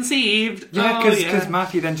gets conceived. Yeah, because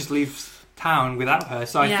Marty then just leaves town without her,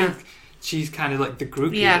 so I think she's kind of like the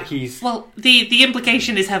groupie that he's... Well, the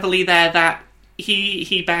implication is heavily there that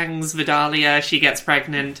he bangs Vidalia, she gets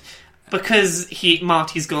pregnant, because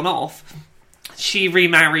Marty's gone off, she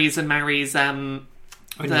remarries and marries Onion's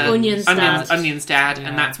dad,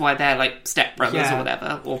 and that's why they're like stepbrothers or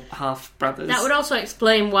whatever, or half brothers. That would also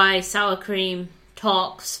explain why Sour Cream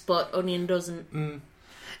talks, but Onion doesn't.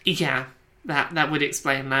 Yeah, that would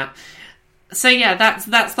explain that. So yeah,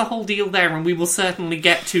 that's the whole deal there, and we will certainly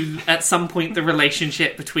get to at some point the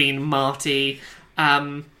relationship between Marty.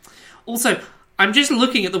 Also, I'm just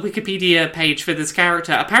looking at the Wikipedia page for this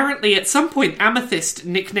character. Apparently, at some point, Amethyst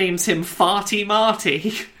nicknames him Farty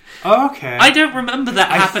Marty. Okay. I don't remember that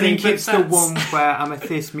happening. I think it's the one where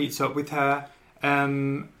Amethyst meets up with her.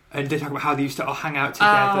 And they talk about how they used to all hang out together.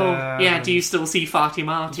 Oh, yeah. Do you still see Farty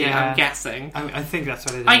Marty? Yeah. I'm guessing. I think that's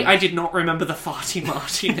what it is. I did not remember the Farty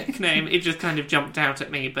Marty nickname. It just kind of jumped out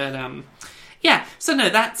at me. But yeah. So no,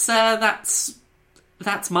 that's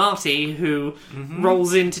Marty who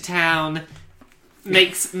rolls into town,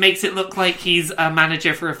 makes it look like he's a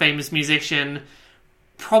manager for a famous musician.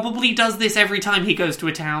 Probably does this every time he goes to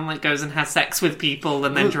a town, like goes and has sex with people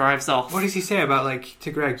and then drives off. What does he say about, like,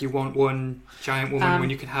 to Greg, you want one giant woman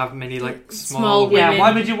when you can have many, like, small women? women. Yeah,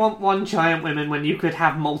 why would you want one giant woman when you could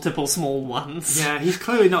have multiple small ones? Yeah, he's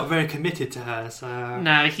clearly not very committed to her, so...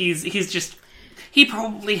 No, he's just... He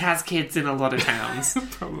probably has kids in a lot of towns.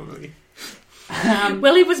 Probably.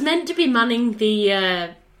 Well, he was meant to be manning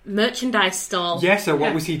the merchandise stall. Yeah, so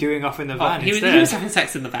what was he doing off in the van he instead? was having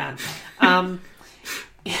sex in the van.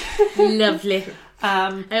 Lovely.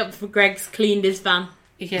 I hope Greg's cleaned his van.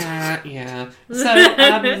 Yeah.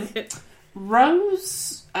 So,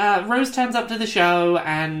 Rose turns up to the show,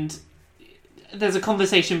 and there's a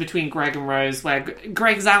conversation between Greg and Rose where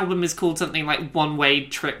Greg's album is called something like One Way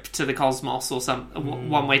Trip to the Cosmos or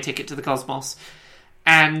One Way Ticket to the Cosmos.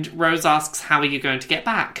 And Rose asks, how are you going to get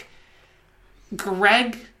back?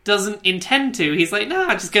 Greg doesn't intend to. He's like, no,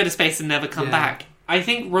 I'll just go to space and never come back. I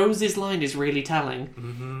think Rose's line is really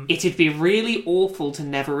telling. It'd be really awful to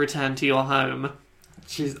never return to your home.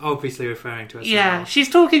 She's obviously referring to herself. Yeah, she's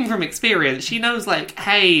talking from experience. She knows, like,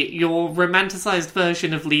 hey, your romanticised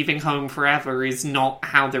version of leaving home forever is not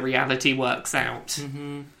how the reality works out.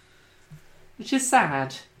 Which is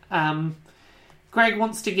sad. Greg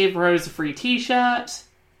wants to give Rose a free t-shirt,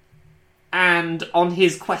 and on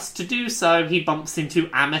his quest to do so, he bumps into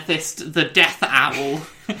Amethyst, the death owl.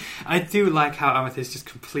 I do like how Amethyst just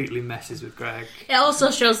completely messes with Greg. It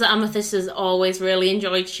also shows that Amethyst has always really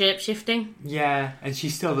enjoyed shape-shifting. Yeah, and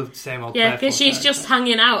she's still the same old Yeah, because she's just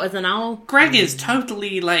hanging out as an owl. Greg is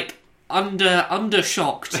totally, like,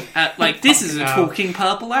 under-shocked at, like, this is a talking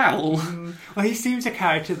purple owl. Well, he seems a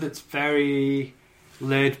character that's very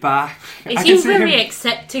laid back. He seems very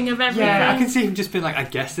accepting of everything. Yeah, I can see him just being like, I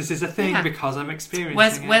guess this is a thing because I'm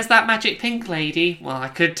experiencing it. Where's that magic pink lady? Well, I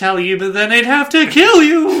could tell you, but then they'd have to kill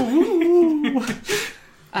you!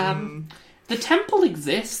 The temple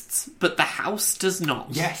exists, but the house does not.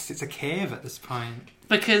 Yes, it's a cave at this point.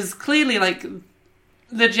 Because clearly, like,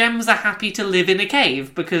 the gems are happy to live in a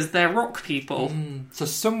cave because they're rock people. So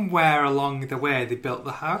somewhere along the way they built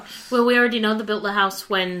the house? Well, we already know they built the house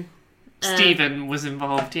when... Stephen was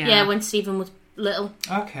involved, Yeah, when Stephen was little.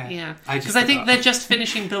 Okay. Yeah. Because I think they're just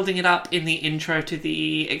finishing building it up in the intro to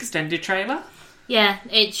the extended trailer. Yeah,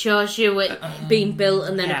 it shows you it being built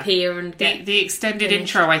and then appear and get... The extended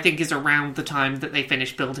finished. intro, I think, is around the time that they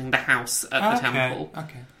finish building the house at the temple.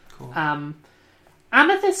 Okay, cool.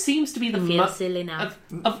 Amethyst seems to be the I feel silly now.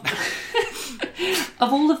 Of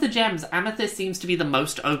all of the gems, Amethyst seems to be the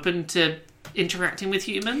most open to interacting with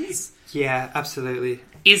humans. Yeah, absolutely.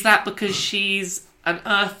 Is that because she's an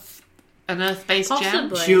Earth-based gem?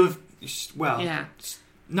 Possibly. She'll have... Well... Yeah.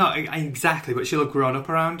 Not exactly, but she'll have grown up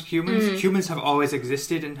around humans. Humans have always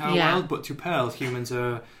existed in her world, but to Pearl, humans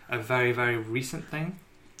are a very, very recent thing.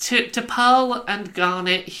 To Pearl and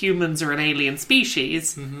Garnet, humans are an alien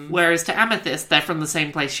species, whereas to Amethyst, they're from the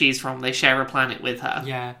same place she's from. They share a planet with her.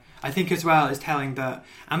 Yeah. I think as well it's telling that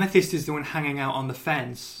Amethyst is the one hanging out on the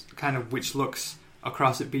fence, kind of which looks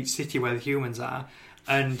across at Beach City where the humans are.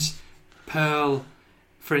 And Pearl,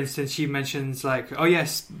 for instance, she mentions, like, oh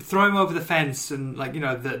yes, throw him over the fence, and, like, you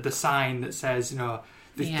know, the sign that says, you know,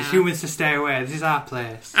 the humans to stay away, this is our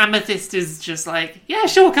place. Amethyst is just like, yeah,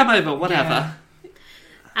 sure, come over, whatever. Yeah.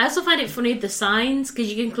 I also find it funny, the signs,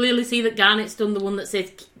 because you can clearly see that Garnet's done the one that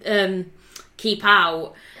says keep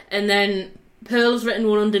out, and then Pearl's written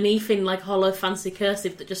one underneath in, like, hollow fancy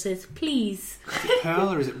cursive that just says please. Is it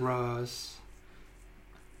Pearl or is it Rose?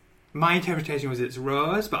 My interpretation was it's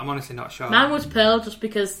Rose, but I'm honestly not sure. Mine was Pearl, just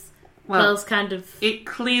because Pearl's kind of... It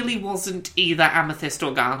clearly wasn't either Amethyst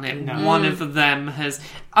or Garnet. No. One of them has...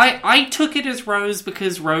 I took it as Rose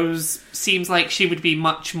because Rose seems like she would be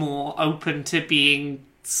much more open to being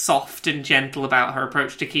soft and gentle about her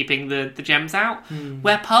approach to keeping the gems out.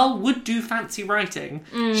 Where Pearl would do fancy writing.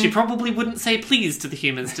 She probably wouldn't say please to the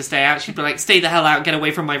humans to stay out. She'd be like, stay the hell out, get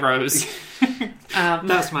away from my Rose.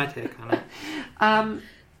 That's my take on it.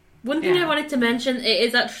 One thing I wanted to mention, it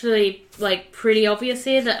is actually, like, pretty obvious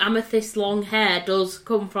here that Amethyst's long hair does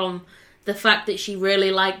come from the fact that she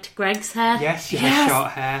really liked Greg's hair. Yes, she has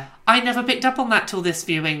short hair. I never picked up on that till this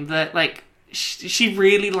viewing, that, like, she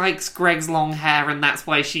really likes Greg's long hair, and that's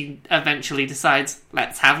why she eventually decides,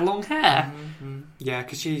 let's have long hair. Yeah,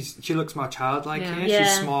 because she looks more childlike Yeah. here. Yeah.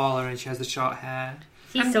 She's smaller and she has the short hair.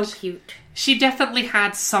 He's And- so cute. She definitely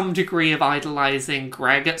had some degree of idolising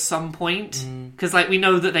Greg at some point. Because, we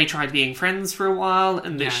know that they tried being friends for a while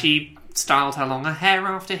and that Yeah. she styled her longer hair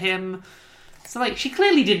after him. So, she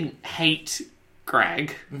clearly didn't hate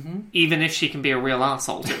Greg, even if she can be a real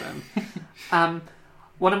arsehole to him.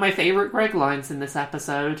 One of my favourite Greg lines in this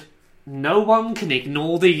episode: "No one can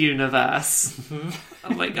ignore the universe."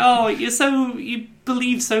 I'm like, oh, you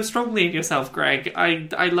believe so strongly in yourself, Greg.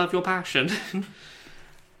 I love your passion.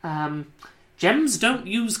 Gems don't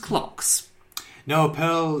use clocks. No,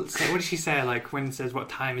 Pearl. What did she say? When it says what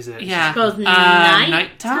time is it? Yeah, She goes,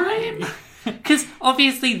 nighttime. Because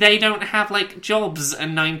obviously they don't have jobs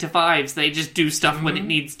and 9-to-5s. They just do stuff when it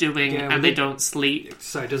needs doing, Yeah, and they don't sleep.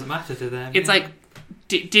 So it doesn't matter to them. It's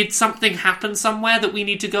did something happen somewhere that we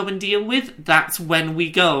need to go and deal with? That's when we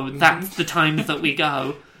go. That's the times that we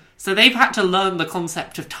go. So they've had to learn the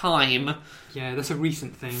concept of time Yeah, that's a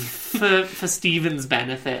recent thing. for Stephen's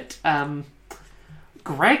benefit.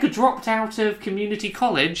 Greg dropped out of community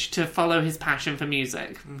college to follow his passion for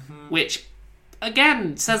music, which,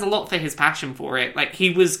 again, says a lot for his passion for it. He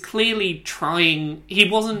was clearly trying. He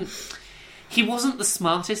wasn't the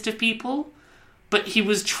smartest of people, but he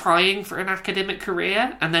was trying for an academic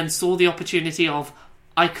career, and then saw the opportunity of,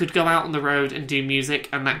 I could go out on the road and do music,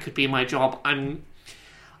 and that could be my job.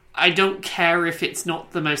 I don't care if it's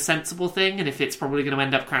not the most sensible thing, and if it's probably going to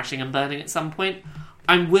end up crashing and burning at some point.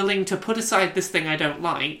 I'm willing to put aside this thing I don't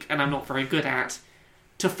like, and I'm not very good at,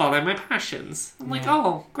 to follow my passions. I'm like,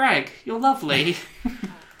 oh, Greg, you're lovely.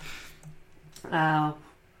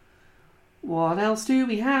 What else do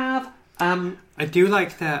we have? I do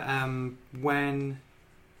like that when...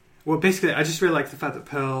 Well, basically, I just really like the fact that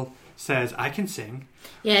Pearl says, I can sing.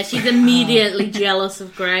 Yeah, she's immediately jealous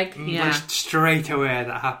of Greg. Yeah. Straight away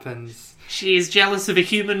that happens. She's jealous of a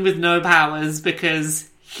human with no powers because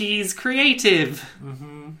he's creative.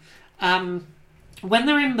 When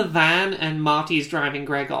they're in the van and Marty's driving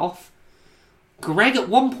Greg off, Greg at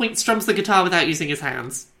one point strums the guitar without using his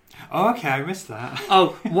hands. Oh, okay, I missed that.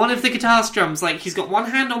 Oh, one of the guitar strums, he's got one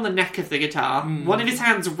hand on the neck of the guitar, one of his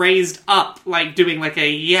hands raised up, doing a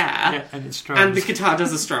Yeah, and it strums. and the guitar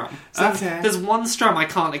does a strum. So Okay. there's one strum I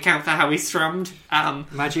can't account for how he strummed.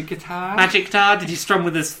 Magic guitar? Magic guitar, did he strum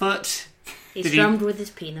with his foot? He Did he- strummed with his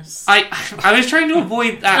penis. I was trying to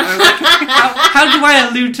avoid that. I was like, how do I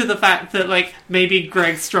allude to the fact that, maybe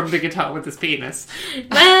Greg strummed the guitar with his penis?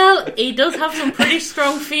 Well, he does have some pretty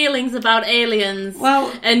strong feelings about aliens.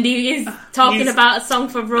 Well, And he is talking he's- about a song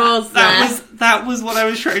for Rose that was what I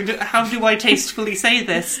was trying to... How do I tastefully say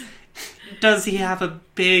this? Does he have a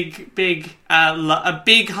big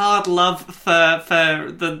hard love for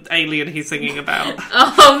the alien he's singing about?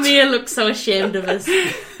 Oh, Mia looks so ashamed of us.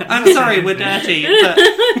 I'm sorry, we're dirty, but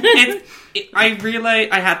I realised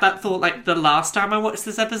I had that thought the last time I watched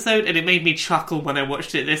this episode, and it made me chuckle when I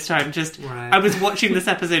watched it this time. Right. I was watching this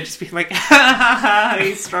episode just being like, ha ha ha,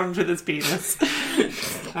 he's strummed with his penis.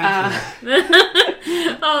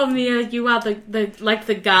 Oh, Mia, you are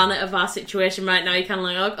the Garnet of our situation right now. You're kind of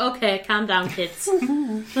like, okay, calm down, kids.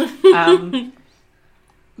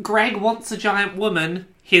 Greg wants a giant woman.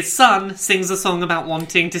 His son sings a song about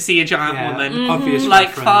wanting to see a giant woman. Obvious Like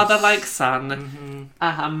reference. father, like son.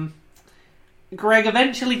 Greg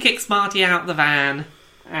eventually kicks Marty out the van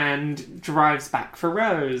and drives back for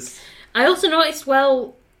Rose. I also noticed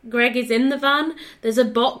while Greg is in the van, there's a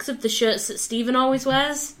box of the shirts that Stephen always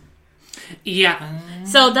wears. Yeah.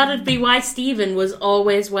 So that'd be why Stephen was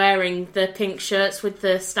always wearing the pink shirts with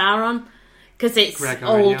the star on. Because it's Greg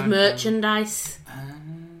already old owned them. merchandise.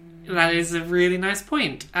 That is a really nice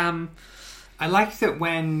point. I like that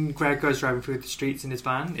when Greg goes driving through the streets in his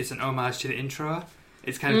van, it's an homage to the intro.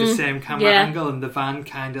 It's kind of the same camera yeah. angle, and the van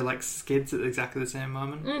kind of skids at exactly the same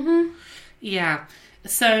moment. Yeah.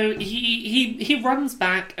 So he runs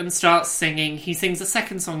back and starts singing. He sings a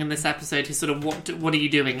second song in this episode, his sort of "What are you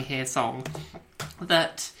doing here" song.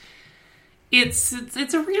 That it's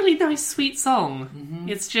a really nice, sweet song.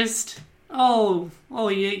 It's just you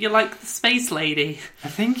like the space lady. I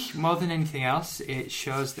think more than anything else, it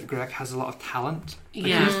shows that Greg has a lot of talent.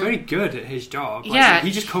 Yeah. He's very good at his job. Yeah. He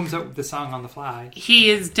just comes up with the song on the fly. He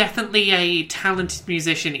is definitely a talented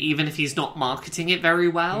musician, even if he's not marketing it very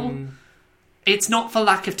well. It's not for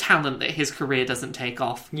lack of talent that his career doesn't take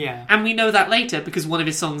off. Yeah. And we know that later because one of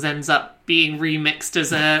his songs ends up being remixed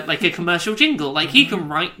as a commercial jingle. He can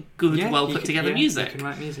write good, well put together music. He can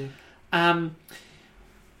write music.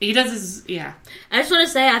 He does his... Yeah. I just want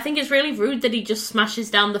to say, I think it's really rude that he just smashes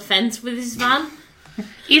down the fence with his van.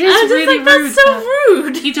 It I is was really just like, rude. that's so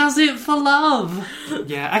rude. He does it for love.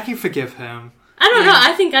 Yeah, I can forgive him. I don't know.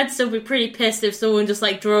 I think I'd still be pretty pissed if someone just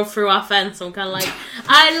like drove through our fence. I'm kind of like,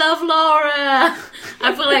 I love Laura.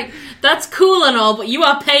 I feel like that's cool and all, but you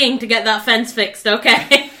are paying to get that fence fixed,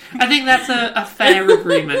 okay? I think that's a fair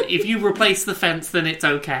agreement. If you replace the fence, then it's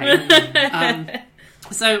okay.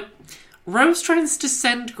 So Rose tries to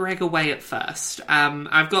send Greg away at first.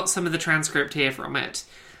 I've got some of the transcript here from it.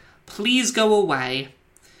 Please go away.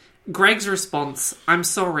 Greg's response, I'm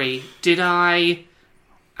sorry, did I...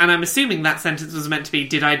 And I'm assuming that sentence was meant to be,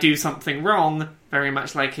 did I do something wrong? Very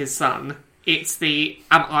much like his son. It's the,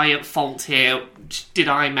 am I at fault here? Did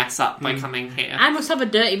I mess up by coming here? I must have a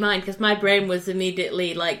dirty mind, because my brain was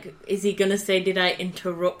immediately like, is he going to say, did I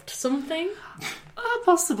interrupt something?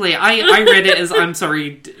 Possibly. I read it as, I'm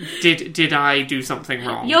sorry, did I do something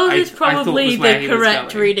wrong? Yours is probably the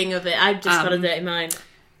correct reading of it. I've just got a dirty mind.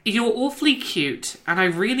 You're awfully cute, and I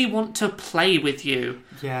really want to play with you.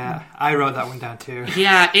 Yeah, I wrote that one down too.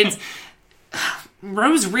 Yeah, it's...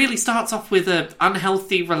 Rose really starts off with an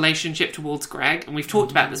unhealthy relationship towards Greg, and we've talked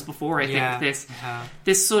about this before, I think.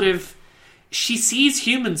 This sort of... She sees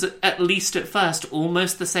humans, at least at first,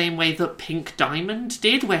 almost the same way that Pink Diamond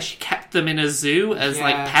did, where she kept them in a zoo as,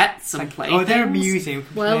 like, pets and playthings. Oh, they're amusing.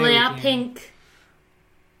 Well, they are pink.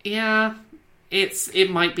 Yeah... It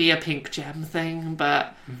might be a Pink Gem thing,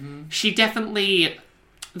 but she definitely...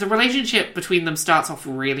 The relationship between them starts off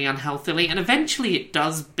really unhealthily, and eventually it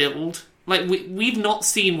does build. Like, we've not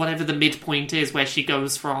seen whatever the midpoint is, where she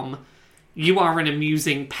goes from, you are an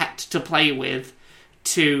amusing pet to play with,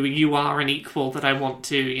 to you are an equal that I want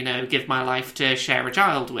to, you know, give my life to share a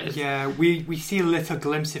child with. Yeah, we see a little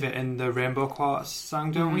glimpse of it in the Rainbow Quartz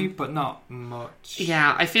song, don't we? But not much.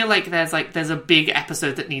 Yeah, I feel like there's a big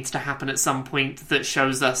episode that needs to happen at some point that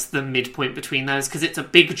shows us the midpoint between those, because it's a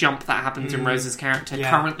big jump that happens in Rose's character,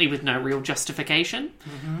 currently with no real justification.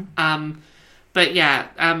 But yeah,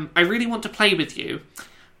 I really want to play with you,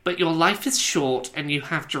 but your life is short and you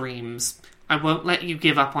have dreams. I won't let you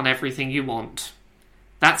give up on everything you want.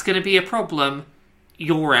 That's going to be a problem.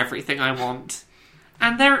 You're everything I want.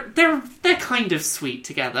 And they're kind of sweet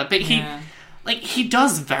together, but he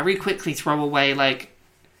does very quickly throw away, like,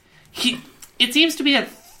 it seems to be a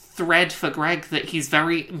thread for Greg that he's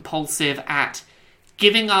very impulsive at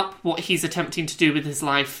giving up what he's attempting to do with his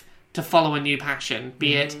life to follow a new passion,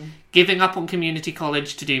 be it giving up on community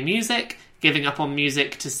college to do music, giving up on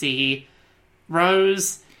music to see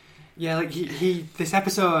Rose. Yeah, like he this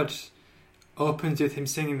episode opens with him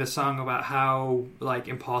singing the song about how, like,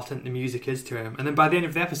 important the music is to him, and then by the end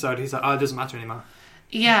of the episode he's like, oh, it doesn't matter anymore.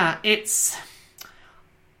 Yeah,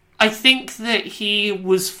 I think that he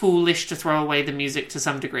was foolish to throw away the music to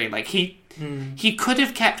some degree. Like, he could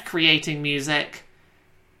have kept creating music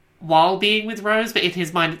while being with Rose, but in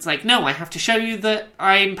his mind it's like, no, I have to show you that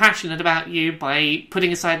I'm passionate about you by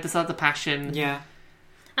putting aside this other passion. Yeah.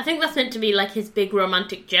 I think that's meant to be like his big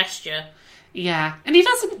romantic gesture. Yeah, and he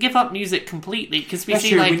doesn't give up music completely, because we That's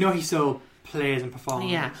see, true. like... we know he still plays and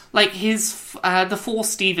performs. Yeah, like his, the For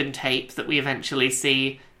Steven tape that we eventually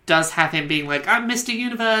see does have him being like, I'm Mr.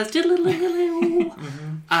 Universe,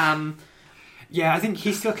 Yeah, I think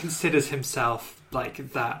he still considers himself,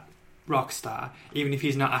 like, that rock star, even if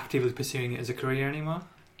he's not actively pursuing it as a career anymore.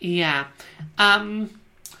 Yeah.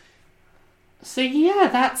 So yeah,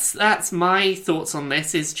 that's my thoughts on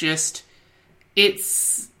this, is just,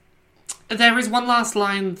 there is one last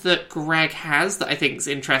line that Greg has that I think is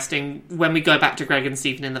interesting when we go back to Greg and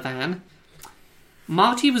Stephen in the van.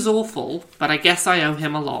 Marty was awful, but I guess I owe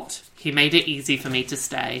him a lot. He made it easy for me to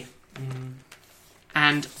stay.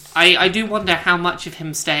 And I do wonder how much of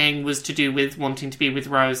him staying was to do with wanting to be with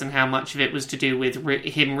Rose, and how much of it was to do with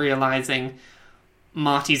him realising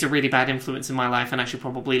Marty's a really bad influence in my life and I should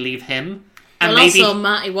probably leave him. And well, also,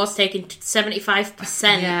 Marty was taking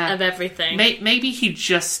 75% of everything. Maybe he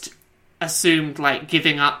just assumed, like,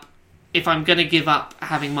 giving up, if I'm going to give up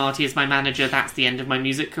having Marty as my manager, that's the end of my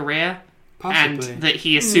music career. Possibly. And that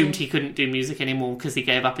he assumed he couldn't do music anymore because he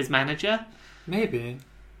gave up his manager. Maybe.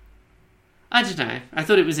 I don't know. I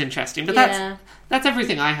thought it was interesting. But that's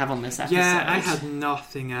everything I have on this episode. Yeah, I had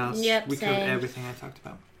nothing else. Yep, we covered same. everything I talked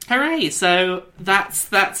about. Hooray! So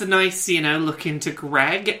that's a nice, look into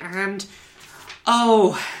Greg. And,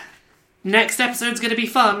 oh, next episode's going to be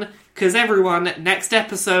fun. Because everyone, next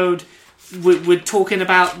episode, we're talking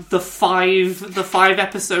about the five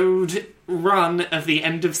episode run of the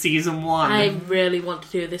end of season 1. I really want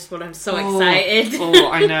to do this one. I'm so excited.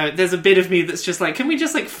 I know. There's a bit of me that's just like, can we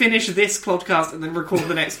just finish this podcast and then record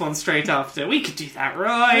the next one straight after? We could do that,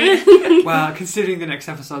 right? Well, considering the next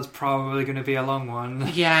episode's probably going to be a long one.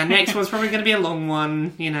 Yeah, next one's probably going to be a long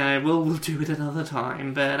one. We'll do it another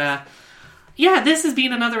time. But yeah, this has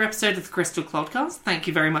been another episode of the Crystal Clodcast. Thank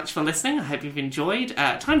you very much for listening. I hope you've enjoyed.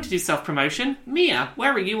 Time to do self-promotion. Mia,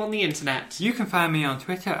 where are you on the internet? You can find me on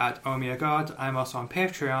Twitter at OmiaGod. I'm also on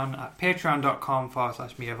Patreon at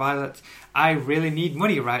patreon.com/MiaViolet. I really need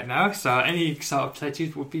money right now, so any sort of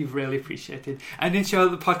pledges would be really appreciated and ensure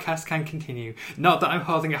that the podcast can continue. Not that I'm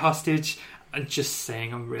holding it hostage, I'm just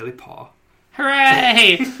saying I'm really poor.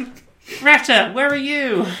 Hooray! Retta, where are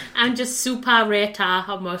you? I'm just Super Raytar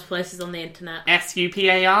on most places on the internet.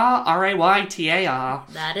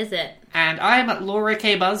 SUPARRAYTAR. That is it. And I'm at Laura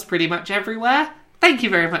K. Buzz pretty much everywhere. Thank you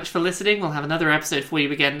very much for listening. We'll have another episode for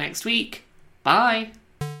you again next week. Bye.